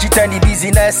 The church it and the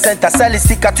business center. Sell a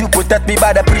sticker to protect me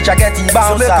by the preacher get the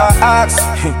bouncer. So make a ask,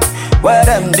 where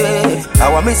them day?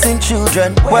 Our missing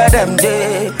children, where them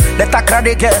day? Let a crowd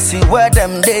guess you, where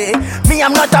them day? Me,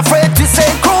 I'm not afraid to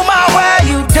say, Kuma, where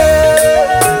you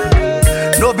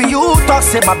day? No be you talk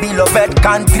say my beloved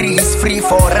country is free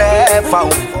forever,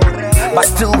 but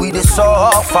still we dey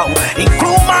suffer. In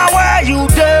Kuma, where you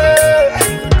day?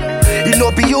 You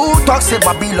know be you talk say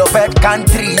my beloved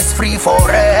country is free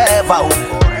forever,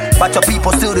 but your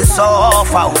people still dey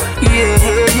suffer. Yeah.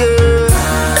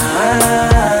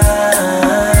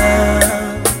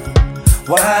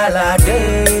 Wahala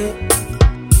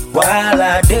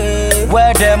day,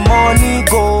 where the money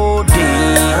go dey.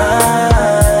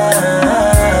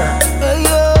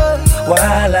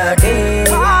 Wahala day,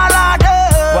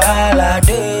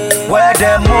 where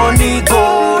the money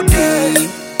go dey.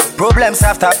 Problems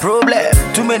after problem,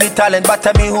 too many talent, but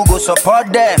tell me who go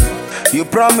support them. You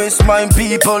promise my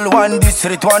people 1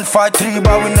 district, 153,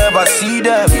 but we never see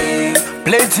them.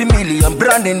 Plenty million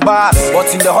branding bars,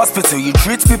 but in the hospital you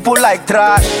treat people like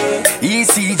trash.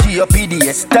 ECG or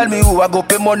PDS, tell me who I go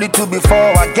pay money to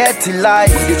before I get in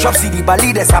life. The chop city by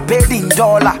leaders are paid in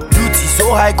dollar. Duty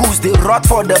so high, goose they rot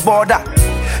for the border.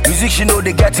 Musicians know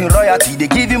they getting royalty, they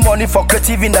give you money for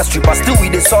creative industry, but still we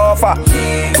they suffer.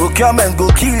 Procurement go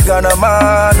kill Ghana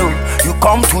man, oh. You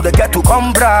come to the ghetto,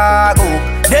 come brag, oh.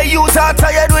 They use are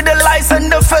tired with the lies and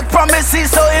the fake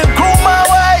promises, so in Kuma,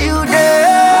 where you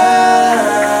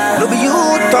there? No be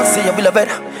you talk say your beloved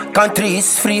country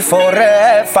is free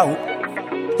forever.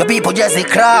 The people just they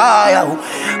cry out,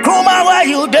 Kuma, where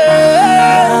you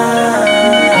there?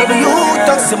 No be you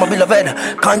talk say my beloved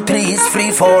country is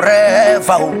free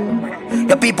forever.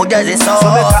 The people just they suffer.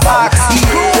 So make a ask,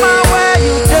 Kuma, where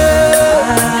you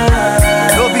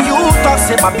there? No be you talk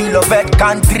say my beloved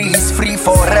country is free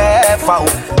forever.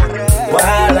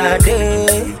 Wahala day,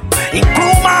 in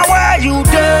Kuma, where you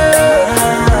there?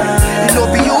 No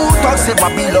be you talk say my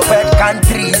beloved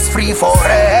country is free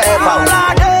forever.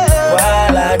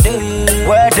 Wahala day,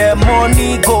 where the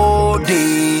money go day.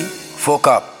 Folk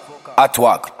up, at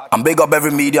work, and big up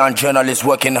every media and journalist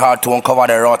working hard to uncover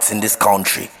the rots in this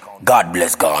country. God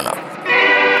bless Ghana.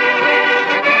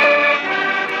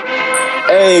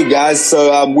 Hey guys,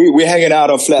 so we're hanging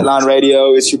out on Flatline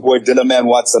Radio. It's your boy Dylan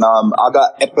Watson. I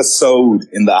got Episode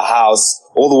in the house,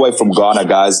 all the way from Ghana,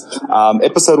 guys.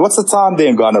 Episode, what's the time there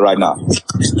in Ghana right now?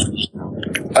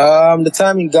 The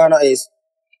time in Ghana is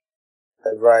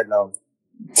right now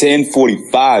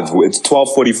 10:45. It's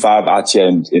 12:45 out here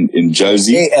in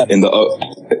Jersey. In the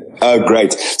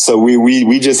great. So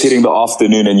we just hitting the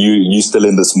afternoon, and you still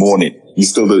in this morning. You're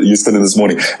still in this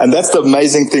morning, and that's the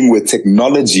amazing thing with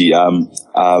technology.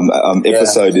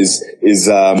 Episode is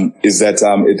that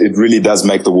it really does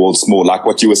make the world small. Like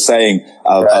what you were saying,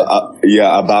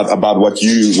 about what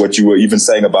you were even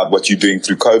saying about what you're doing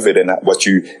through COVID and what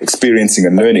you're experiencing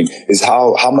and learning is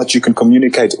how much you can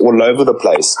communicate all over the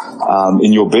place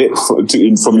in your bed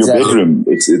from your bedroom.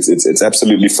 It's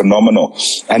absolutely phenomenal,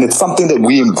 and it's something that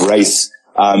we embrace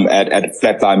at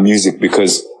Flatline Music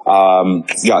because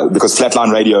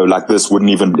Flatline Radio like this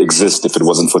wouldn't even exist if it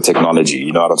wasn't for technology.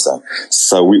 You know what I'm saying?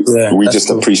 So we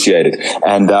just appreciate it.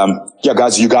 And,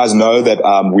 guys, you guys know that,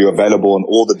 we're available on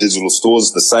all the digital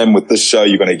stores. The same with this show.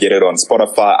 You're going to get it on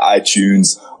Spotify,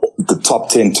 iTunes, the top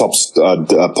 10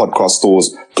 podcast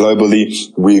stores globally.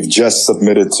 We've just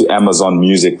submitted to Amazon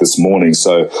Music this morning.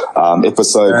 So,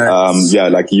 Episode,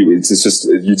 you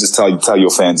just tell your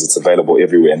fans it's available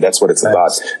everywhere. And that's what it's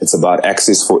about. It's about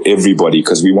access for everybody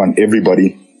because we want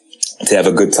everybody to have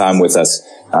a good time with us,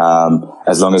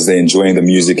 as long as they're enjoying the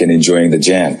music and enjoying the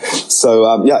jam. So,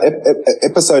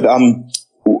 Episode, obviously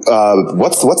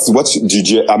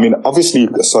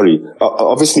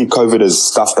COVID has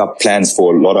stuffed up plans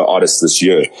for a lot of artists this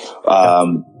year.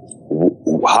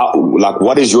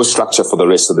 What is your structure for the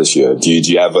rest of this year? Have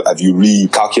you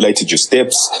recalculated your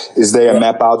steps? Is there a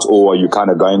map out, or are you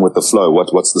kind of going with the flow?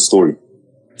 What's the story?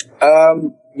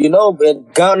 In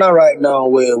Ghana right now,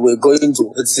 we're going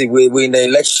to, we're in the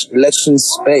election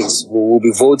space. We'll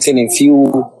be voting in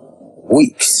few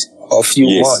weeks or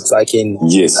few months. I think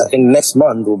next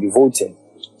month we'll be voting.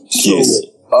 Yes.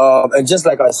 So, and just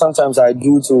like sometimes I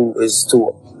do is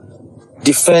to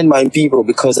defend my people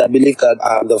because I believe that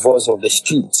I'm the voice of the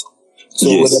street. So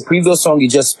with the previous song you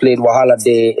just played, Wahala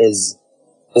Day is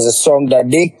a song that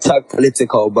they tag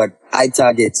political, but I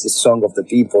target the song of the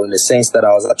people in the sense that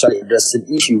I was actually addressing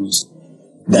issues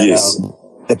that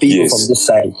the people from this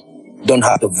side don't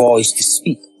have the voice to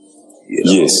speak.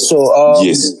 Yes. So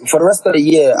for the rest of the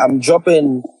year, I'm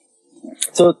dropping.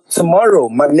 So tomorrow,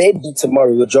 maybe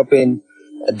tomorrow, we're dropping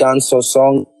a dancehall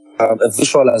song, a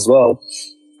visual as well.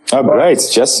 Oh, great,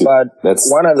 Jesse. But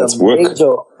one of the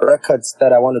major records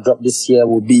that I want to drop this year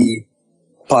will be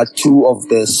part 2 of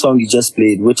the song you just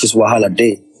played, which is Wahala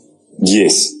Day.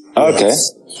 Yes. Okay.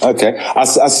 Okay. I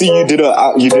see you did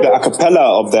a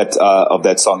cappella of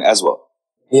that song as well.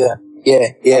 Yeah.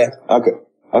 Okay.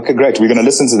 Okay, great. We're going to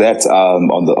listen to that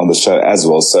on the show as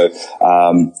well. So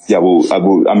I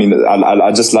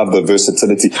just love the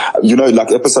versatility.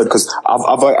 Like Episode, because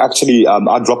I've actually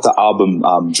I dropped the album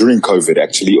during COVID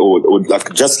actually, or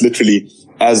like just literally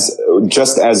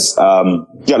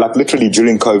literally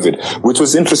during COVID, which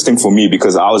was interesting for me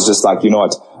because I was just like, you know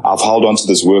what, I've held on to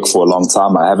this work for a long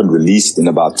time. I haven't released in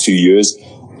about 2 years,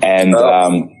 and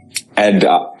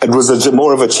it was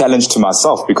more of a challenge to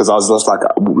myself because I was just like,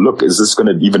 look, is this going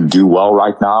to even do well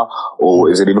right now?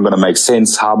 Or is it even going to make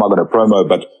sense? How am I going to promo?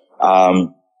 But, I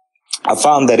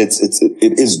found that it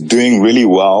is doing really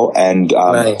well. And,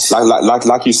 nice.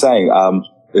 like you're saying,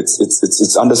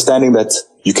 it's understanding that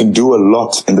you can do a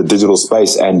lot in the digital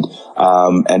space and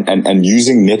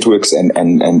using networks and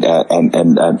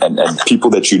people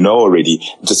that you know already,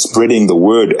 just spreading the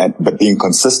word but being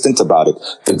consistent about it.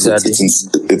 Exactly.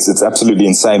 It's absolutely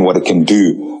insane what it can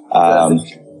do. So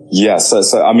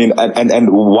I mean, and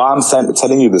why I'm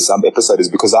telling you this Episode is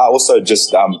because I also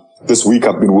just this week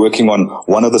I've been working on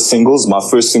one of the singles, my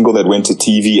first single that went to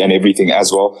TV and everything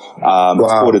as well.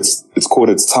 It's called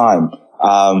It's Time.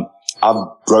 I've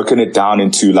broken it down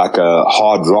into like a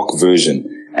hard rock version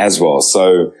as well.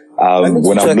 So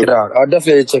when I'm check it out, I'll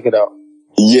definitely check it out.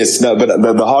 Yes, no, but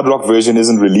the hard rock version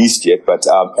isn't released yet. But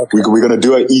we're going to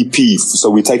do an EP.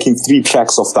 So we're taking 3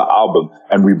 tracks off the album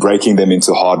and we're breaking them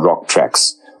into hard rock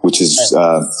tracks, which is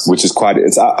quite.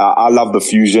 I love the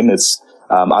fusion.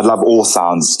 I love all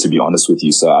sounds, to be honest with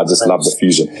you. So I just love the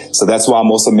fusion. So that's why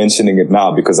I'm also mentioning it now,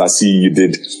 because I see you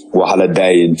did Wahala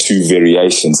Day in 2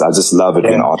 variations. I just love it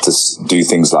when artists do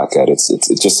things like that. It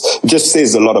just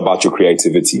says a lot about your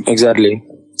creativity. Exactly.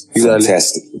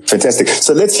 Fantastic.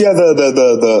 So let's hear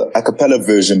the a cappella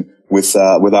version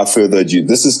without further ado.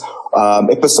 This is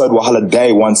episode Wahala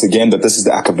Day once again, but this is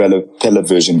the acapella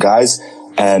version, guys.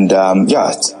 And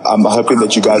yeah, I'm hoping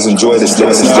that you guys enjoy this. At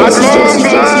long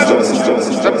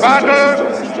last, the battle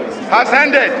has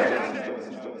ended.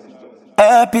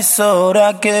 Episode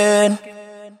again.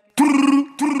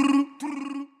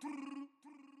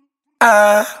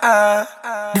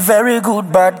 The very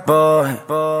good bad boy.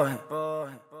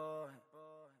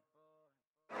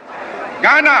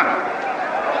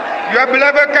 Ghana, your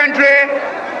beloved country,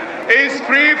 is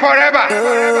free forever.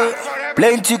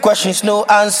 Plenty questions, no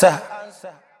answer.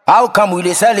 How come we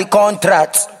dey sell the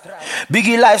contract?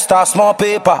 Biggie lifestyle, small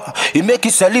paper. It make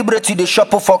you celebrate the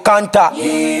shop for counter.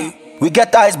 We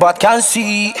get eyes but can't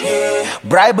see.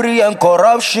 Bribery and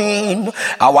corruption.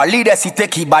 Our leaders he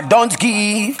take it but don't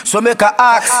give. So make a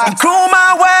ask.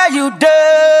 Nkrumah, where you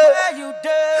dey?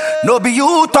 No be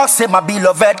you talk say my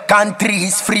beloved country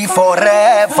is free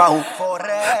forever.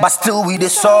 But still we dey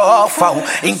suffer.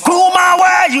 Nkrumah,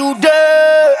 where you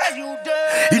dey?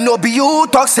 You know be you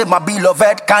talk say my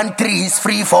beloved country is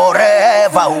free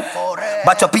forever.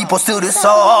 But your people still dey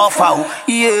suffer.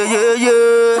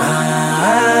 Yeah.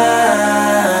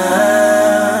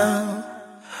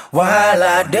 While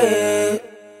I day,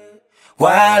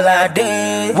 where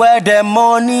the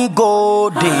money go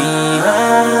day.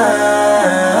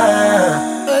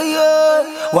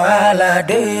 While I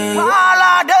day,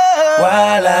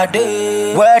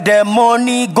 where the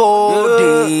money go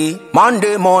day.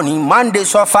 Monday morning, Monday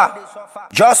suffer,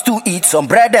 just to eat some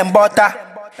bread and butter.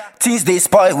 Things they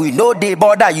spoil, we know they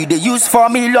bother. You they use $4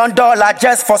 million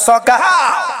just for soccer.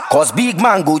 Cause big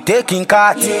man go taking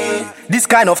cut. This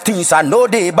kind of things I know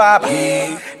they bab.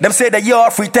 Them say that you're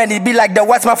free, ten it be like the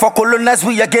white man for colonials.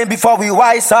 We again before we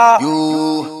wise up.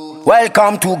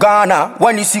 Welcome to Ghana.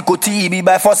 When you see Kotibi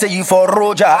by force say you for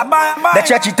Roger. The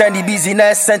church it and the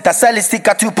business center. Sell a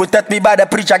sticker to protect me by the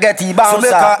preacher get he bouncer.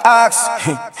 So make her ask,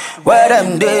 where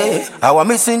them day? Our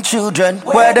missing children,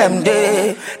 where them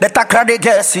day? The takra they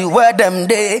guess you, where them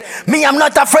day? Me I'm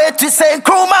not afraid to say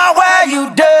Nkrumah, where you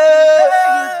day?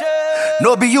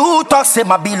 No be you talk say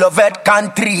my beloved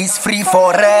country is free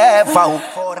forever.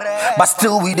 But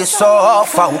still we dey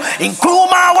suffer.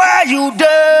 Nkrumah, where you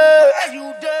day?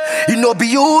 You know be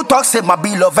you talk say my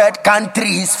beloved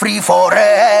country is free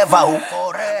forever.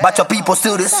 But your people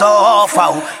still dey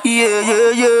suffer. Yeah.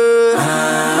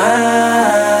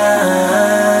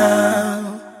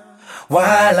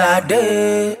 While I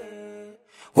day,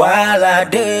 where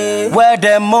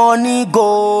the money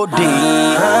go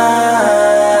day.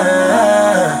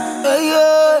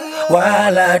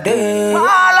 While I day,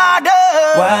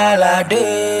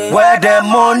 where the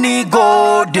money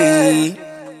go day.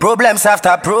 Problems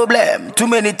after problem, too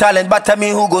many talent, but tell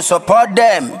me who go support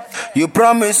them. You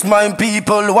promise my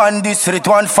people 1 district,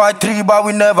 153, but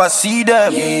we never see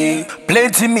them.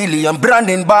 Plenty million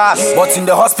branding bars, but in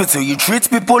the hospital you treat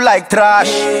people like trash.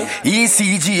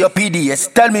 ECG or PDS,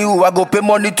 tell me who I go pay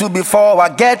money to before I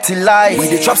get to life.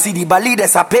 With the chop city, but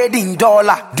leaders are paid in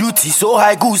dollar. Duty so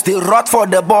high, goose they rot for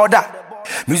the border.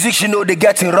 Music, you know they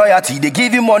getting royalty. They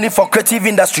give you money for creative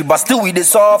industry, but still we they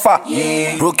suffer.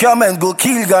 Procurement go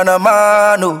kill Ghana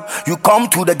man. You come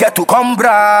to the ghetto, come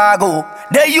brag.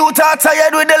 The youth are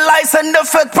tired with the lies and the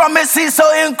fake promises. So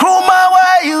Nkrumah,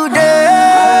 where you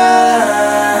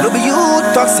there? No be you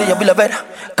talk say your beloved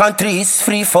country is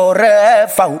free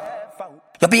forever.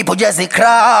 Your people just they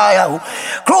cry out.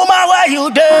 Nkrumah, where you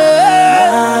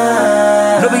there?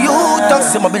 No be you talk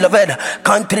say my beloved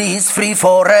country is free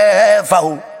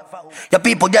forever. Your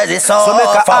people just they suffer. So make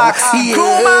a ask,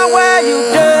 Nkrumah, where you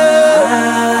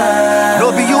there?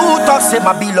 No be you talk say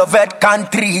my beloved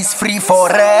country is free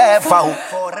forever.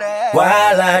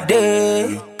 While I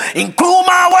day,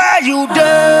 Nkrumah, where you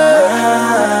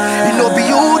there? You know be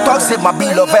you talk say my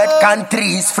beloved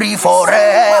country is free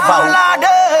forever.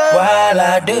 While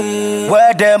I day,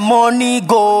 where the money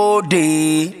go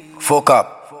day. Fuck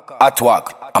up, at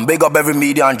work. I'm big up every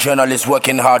media and journalist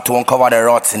working hard to uncover the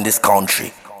rots in this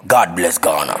country. God bless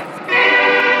Ghana.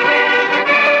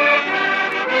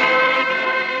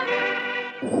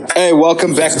 Hey,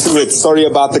 welcome back to it. Sorry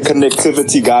about the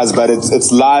connectivity, guys, but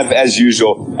it's live as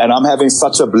usual, and I'm having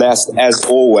such a blast as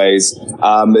always.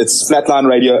 It's Flatline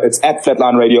Radio. It's at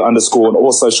Flatline Radio _ on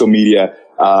all social media.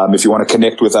 If you want to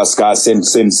connect with us, guys, send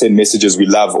messages. We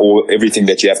love everything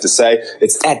that you have to say.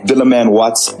 It's at Dillaman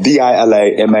Watts,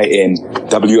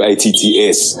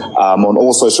 DILAMANWATTS. On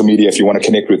all social media, if you want to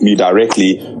connect with me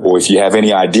directly, or if you have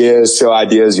any ideas, show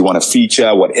ideas, you want to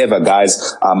feature, whatever,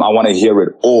 guys, I want to hear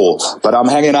it all. But I'm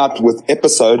hanging out with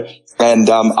episode And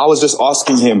I was just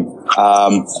asking him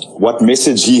what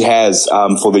message he has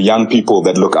for the young people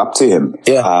that look up to him.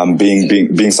 Yeah.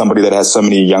 Being somebody that has so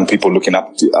many young people looking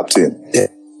up to him. Yeah.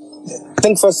 I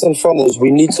think first and foremost,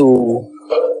 we need to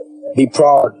be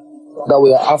proud that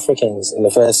we are Africans in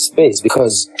the first place,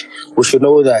 because we should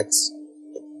know that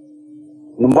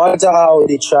no matter how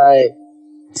they try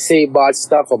to say bad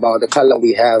stuff about the color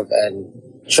we have and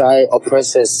try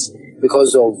oppress us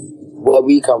because of where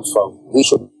we come from,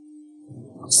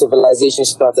 civilization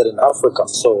started in Africa.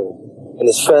 So in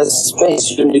its first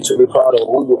place, you need to be proud of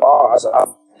who you are as an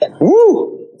African.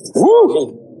 Woo!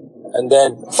 Woo! And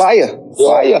then fire.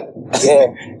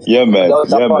 Yeah, man.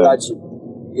 Without apology.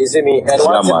 You see me? And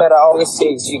one thing that I always say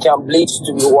is you can bleach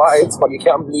to be white, but you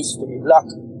can't bleach to be black.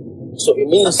 So it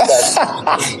means that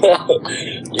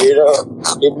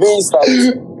it means that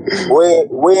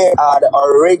we are the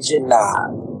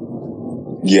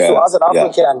original. Yeah. So as an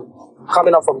African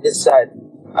coming up from this side,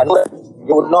 I know that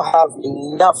you would not have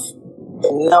enough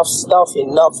stuff,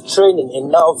 enough training,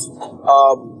 enough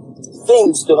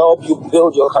things to help you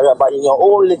build your career, but in your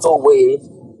own little way,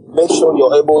 make sure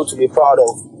you're able to be proud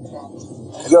of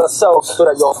yourself so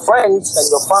that your friends and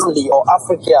your family or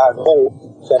Africa and all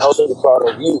can also be proud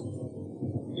of you.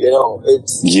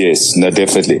 It's... Yes, no,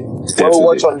 definitely. When we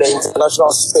watch on the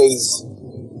international space,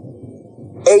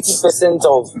 80%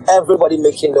 of everybody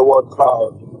making the world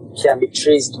proud can be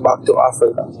traced back to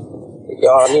Africa. You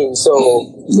know what I mean? So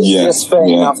it's just fair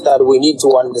enough that we need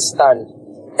to understand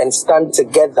and stand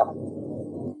together.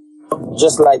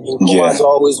 Just like Nkrumah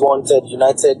always wanted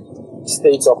United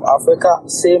States of Africa,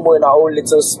 same way in our own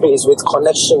little space with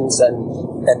connections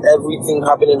and everything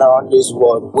happening around this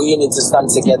world, we need to stand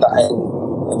together and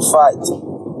fight.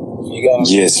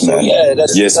 Yes, man. So,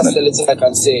 that's the little I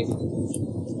can say.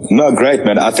 No, great,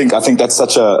 man. I think that's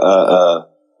such a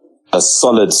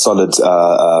solid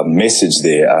message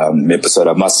there, episode,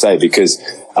 I must say, because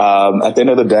at the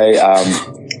end of the day,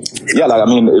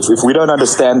 if we don't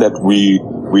understand that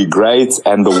we're great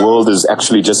and the world is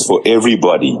actually just for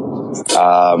everybody,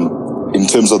 in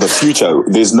terms of the future,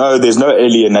 there's no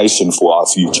alienation for our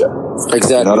future.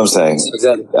 Exactly. You know what I'm saying?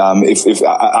 Exactly. If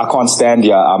I can't stand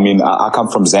here, I come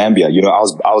from Zambia. I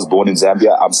was born in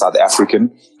Zambia. I'm South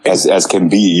African as can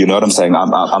be. You know what I'm saying?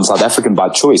 I'm South African by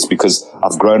choice because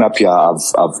I've grown up here. I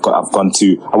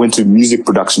went to music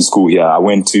production school here. I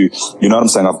went to, you know what I'm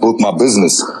saying? I've built my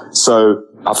business. So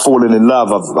I've fallen in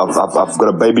love. I've got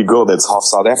a baby girl that's half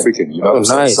South African. You know what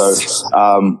I'm saying? So,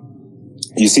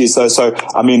 you see, so,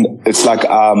 I mean, it's like,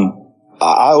 I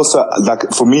also,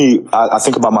 like, for me, I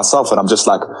think about myself and I'm just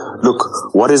like,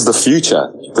 look, what is the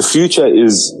future? The future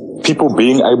is people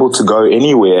being able to go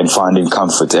anywhere and finding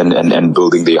comfort and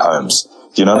building their homes.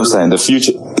 You know what I'm saying? The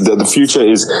future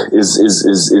is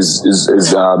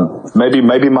maybe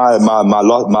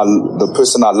the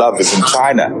person I love is in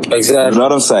China. Exactly. You know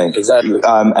what I'm saying? Exactly.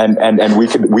 And we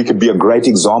could be a great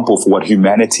example for what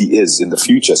humanity is in the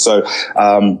future. So,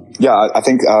 I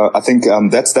think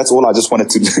that's all. I just wanted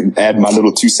to add my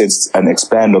little 2 cents and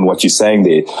expand on what you're saying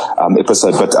there,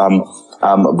 episode. But,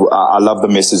 I love the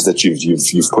message that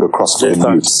you've put across for the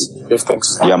youths. Yes,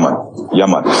 thanks. Yeah, man.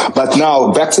 But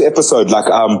now back to episode. Like,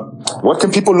 what can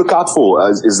people look out for?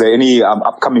 Is there any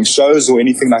upcoming shows or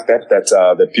anything like that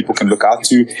people can look out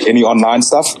to? Any online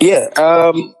stuff? Yeah.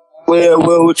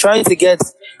 We're trying to get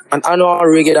an annual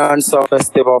reggae dancehall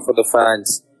festival for the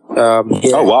fans.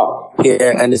 Here. Oh wow.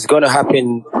 Yeah, and it's gonna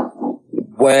happen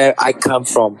where I come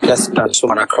from, just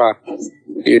Accra.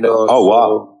 Oh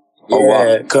wow.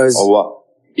 Yeah, because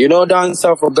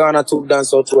dancehall for Ghana took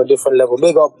dancehall to a different level.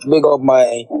 Big up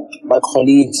my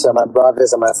colleagues and my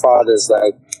brothers and my fathers.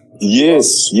 Like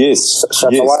yes.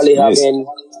 Shatta Wale having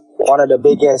one of the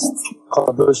biggest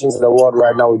collaborations in the world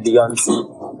right now with Beyonce.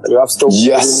 You have still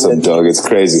dog. It's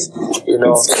crazy.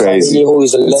 It's crazy. Who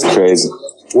is it's crazy.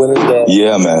 Winning the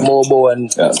mobile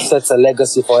and sets a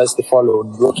legacy for us to follow.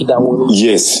 Rocky down winning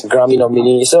Grammy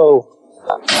nominee. So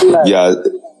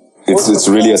It's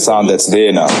really a sound that's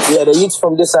there now. Yeah, the youths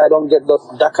from this side don't get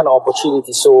that kind of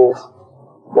opportunity. So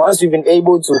once we've been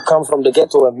able to come from the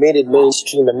ghetto and made it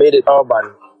mainstream and made it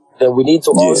urban, then we need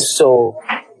to also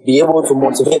be able to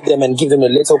motivate them and give them the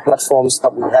little platforms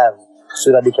that we have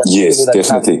so that they can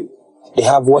they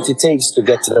have what it takes to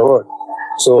get to the road.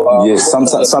 So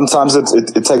sometimes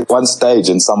it takes one stage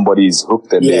and somebody's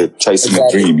hooked and they're chasing a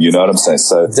dream. You know what I'm saying?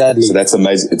 So so that's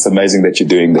amazing. It's amazing that you're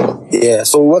doing that. Yeah.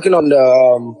 So we're working on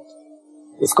the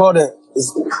it's called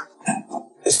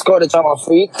the Charm of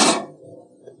Freak.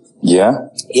 Yeah.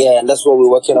 Yeah, and that's what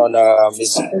we're working on.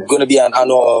 It's going to be an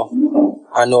annual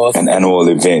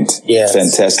event. Yeah.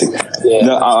 Fantastic. Yeah.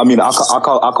 No, I mean, I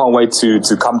can't wait to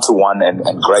come to one and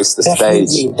grace the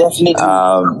stage. Definitely.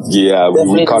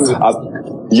 We can't.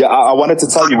 I wanted to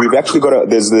tell you, we've actually got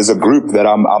there's a group that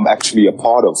I'm actually a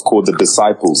part of called the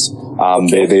Disciples.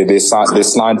 They're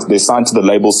signed to the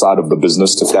label side of the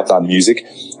business, to Flatline Music,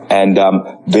 and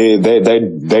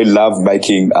they love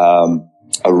making a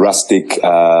rustic,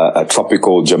 a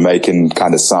tropical Jamaican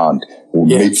kind of sound.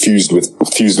 Fused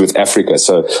with Africa.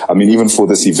 So, I mean, even for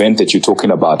this event that you're talking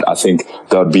about, I think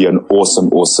that would be an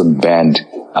awesome band,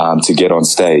 to get on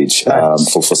stage,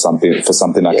 for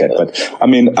something like that. But, I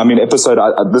mean, Episode,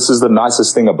 this is the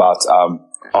nicest thing about,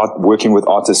 working with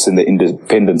artists in the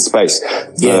independent space.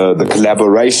 The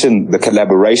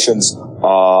collaborations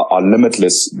are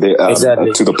limitless.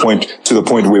 Exactly. to the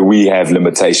point where we have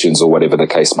limitations or whatever the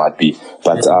case might be.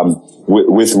 But,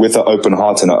 with an open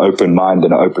heart and an open mind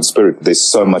and an open spirit, there's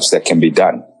so much that can be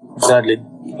done. Exactly.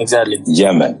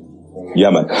 Yeah, man.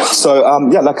 So,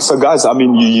 so guys, I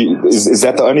mean, is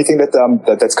that the only thing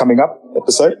that's coming up,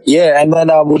 Episode? Yeah, and then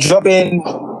we'll drop in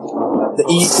the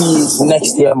EP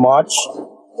next year, March.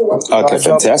 Okay,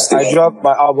 fantastic. I drop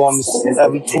my albums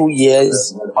every 2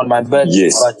 years on my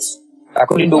birthday, but I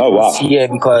couldn't do it this year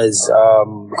because of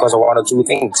one or two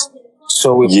things.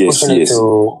 So we're pushing it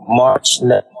to March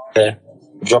next year,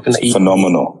 dropping the EP.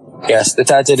 Phenomenal. Yes, the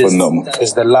title is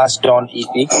The Last Dawn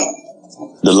EP.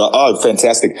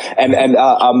 Fantastic. And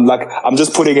I'm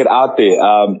just putting it out there.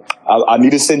 I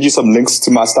need to send you some links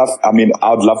to my stuff. I mean,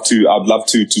 I'd love to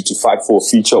fight for a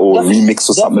feature or a remix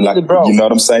or something like, bro. You know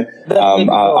what I'm saying?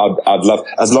 I'd love,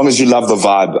 as long as you love the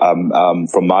vibe,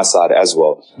 from my side as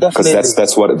well. Because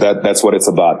that's what it's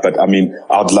about. But I mean,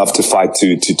 I'd love to fight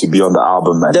to be on the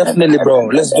album, and bro.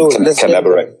 Let's do it. Let's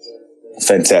collaborate.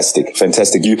 Fantastic.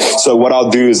 So what I'll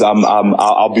do is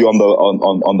I'll be on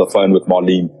the phone with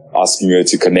Marlene, asking her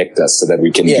to connect us so that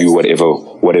we can do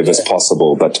whatever's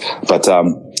possible. But I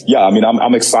mean,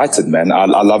 I'm excited, man. I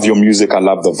love your music. I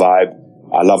love the vibe.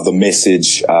 I love the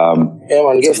message.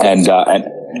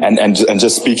 And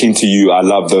just speaking to you, I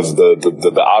love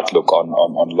the outlook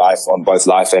on life, on both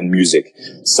life and music.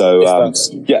 So,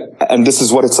 and this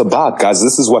is what it's about, guys.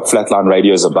 This is what Flatline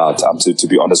Radio is about. To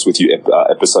be honest with you,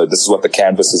 Episode, this is what the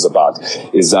canvas is about,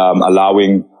 is,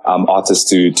 allowing, artists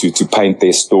to paint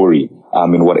their story,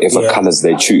 in whatever colors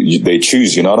they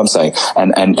choose, you know what I'm saying?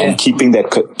 And keeping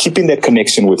that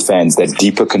connection with fans, that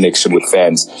deeper connection with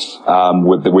fans,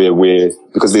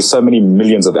 because there's so many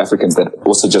millions of Africans that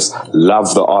also just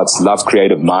love the arts, love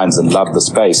creative minds, and love the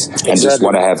space, and just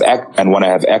want to have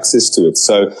access to it.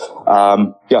 So,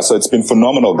 so it's been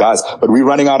phenomenal, guys, but we're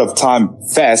running out of time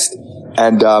fast.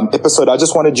 And, Episode, I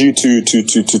just wanted you to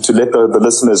let the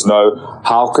listeners know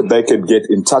how they could get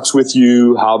in touch with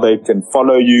you, how they can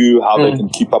follow you, how they can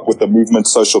keep up with the movement,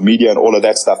 social media, and all of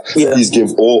that stuff. Please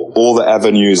give all the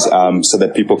avenues, so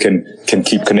that people can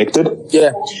keep connected.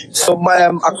 Yeah. So my,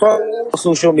 across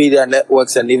social media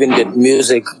networks and even the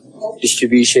music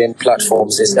distribution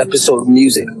platforms is Episode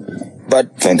Music.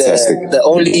 But fantastic. The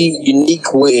only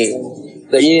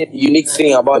unique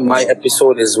thing about my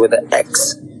episode is with the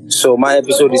X. So my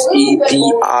episode is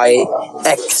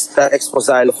EPIX, that X for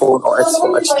xylophone or X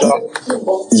for extra.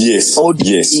 Yes.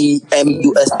 ODEMUSIC,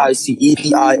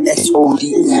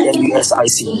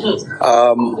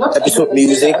 EPIXODEMUSIC. Episode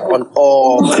Music on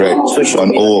all social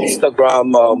media,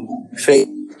 Instagram,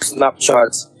 Facebook,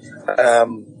 Snapchat,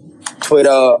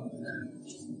 Twitter,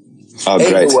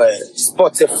 everywhere,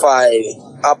 Spotify,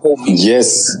 Apple Music.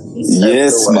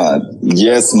 Yes, man.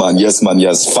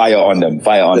 Fire on them.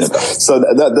 So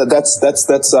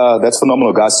that's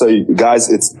phenomenal, guys. So guys,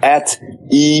 it's at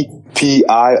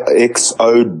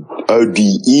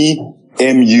EPIXODEMUSIC.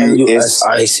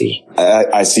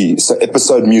 I see. So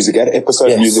Episode Music, at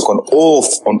Episode Music on all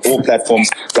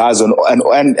platforms, guys. And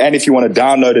if you want to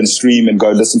download and stream and go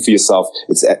listen for yourself,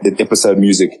 it's at the Episode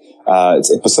Music.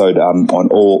 It's Episode on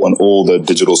all the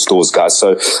digital stores, guys.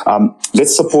 So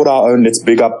let's support our own. Let's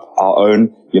big up our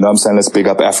own. You know what I'm saying? Let's big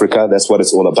up Africa. That's what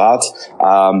it's all about.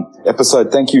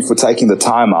 Episode, thank you for taking the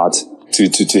time out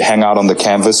to hang out on the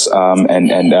canvas,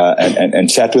 and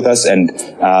chat with us. And,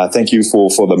 thank you for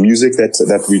the music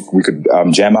that we could,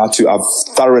 jam out to. I've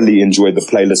thoroughly enjoyed the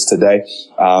playlist today.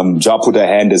 Ja Put Her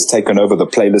Hand has taken over the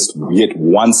playlist yet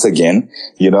once again.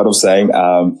 You know what I'm saying?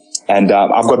 And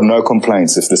I've got no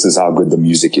complaints if this is how good the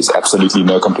music is. Absolutely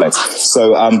no complaints.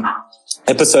 So,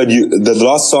 Episode, the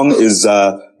last song is,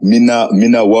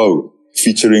 Mina Wo,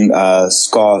 featuring,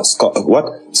 Scar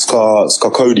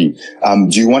Cody.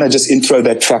 Do you want to just intro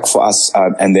that track for us,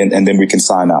 and then we can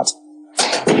sign out?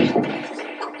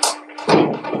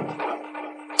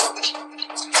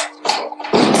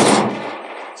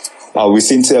 we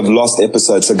seem to have lost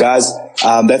episode. So guys,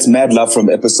 that's Mad Love from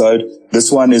episode.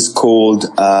 This one is called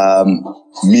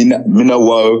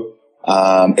Minawo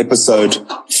episode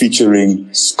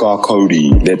featuring Scar Cody.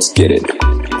 Let's get it.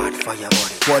 Bad for your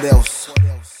body. What else?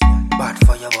 Bad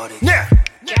for your body. Yeah.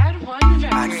 Bad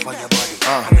for your body.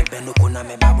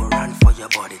 Run for your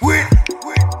body.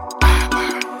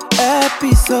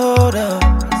 Episode.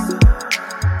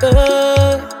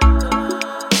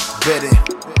 Betty.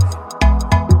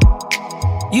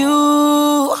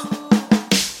 You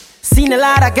seen a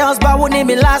lot of girls, but won't name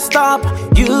me last stop.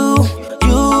 You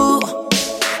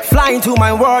flying to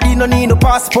my world, you don't need no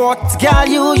passport. Girl,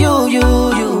 you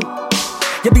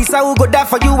be so good there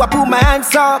for you, I put my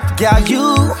hands up. Girl,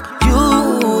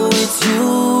 it's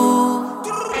you.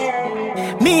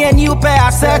 Me and you pay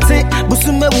a set.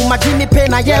 Busume wuma Jimmy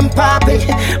Pena yem papi.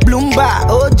 Bloomba,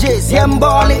 OJ's yem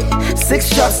bolly. 6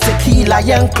 shots tequila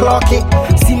yem clocky.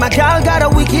 See my girl got a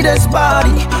wickedest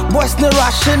body. Boys no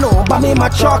rational, but me my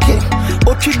chalky.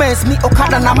 Ochi Benz me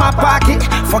Okada na my pocket.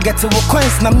 Forget to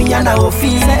coins na me and I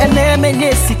fees. And then me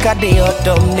nesika de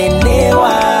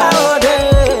dominewa.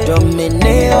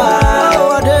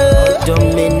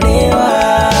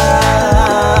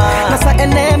 Nasa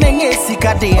ene me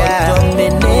nesika de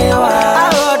dominewa.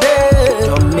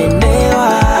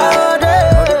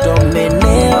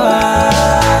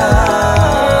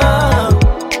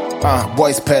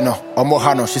 Boys Penno,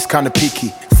 Omohano, she's kinda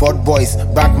picky. Ford Boys,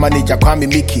 bank manager, Kwame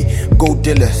Mickey. Gold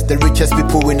dealers, the richest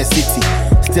people in the city.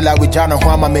 Still out with Jana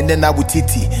Huama, Menena with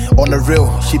Titi. On the real,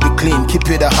 she be clean, keep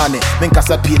it a honey.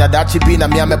 Minkasa Pina, that she be na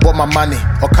me, I bought my money.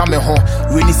 Or coming home,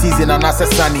 rainy season and as a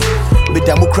sunny. With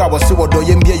the Mukra was so do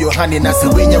you be your honey, and I say,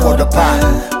 when you want the pie.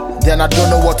 Then I don't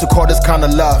know what to call this kind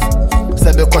of love.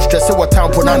 Sebe stress what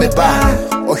time put on me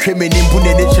back. Or she me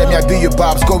nimbune nature me I be your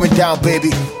bobs going down,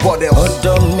 baby. What else?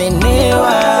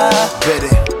 Dominewa, Betty.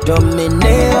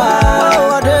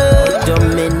 Dominewa,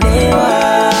 Dominewa.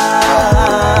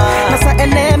 Nasa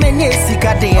ene me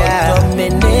nesika dia.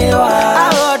 Dominewa,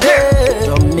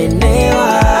 Dominewa,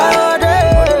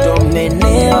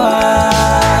 Dominewa.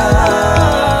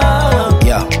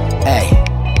 Yo, hey,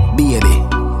 baby,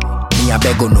 me a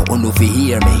beg no fi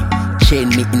hear me. Chain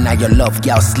me in your love,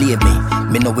 girl, slave me.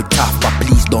 Me know it tough, but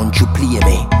please don't you play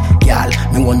me. Girl,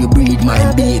 me want you breed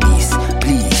my babies.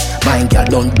 Please, my girl,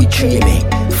 don't betray me.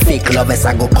 Fake lovers,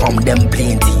 I go come them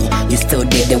plenty. You still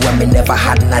did the one me never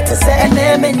had not to say. And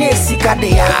then me nesika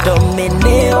dia.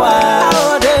 Dominewa,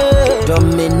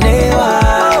 Dominewa,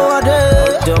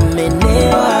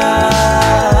 Dominewa.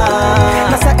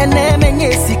 Nasa ene me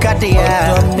nesika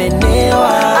dia.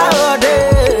 Dominewa,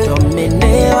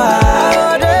 Dominewa.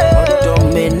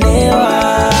 Dominewa,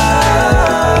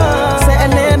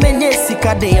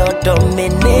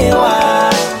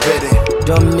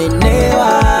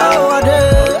 Dominewa,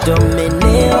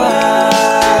 Dominewa.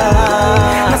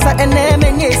 Nasa ene me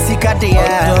nesika dia.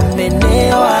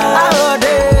 Dominewa,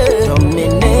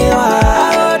 Dominewa,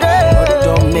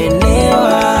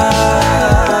 Dominewa.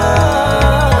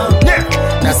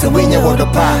 Nasa when you want the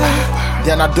pie.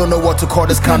 Then I don't know what to call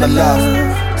this kind of love.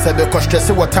 Sebe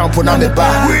stress what time put on me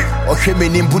back. Or she me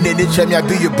nimbune nature me I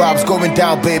be your bobs going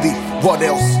down, baby. What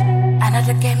else?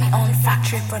 Another Game On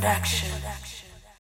Factory production.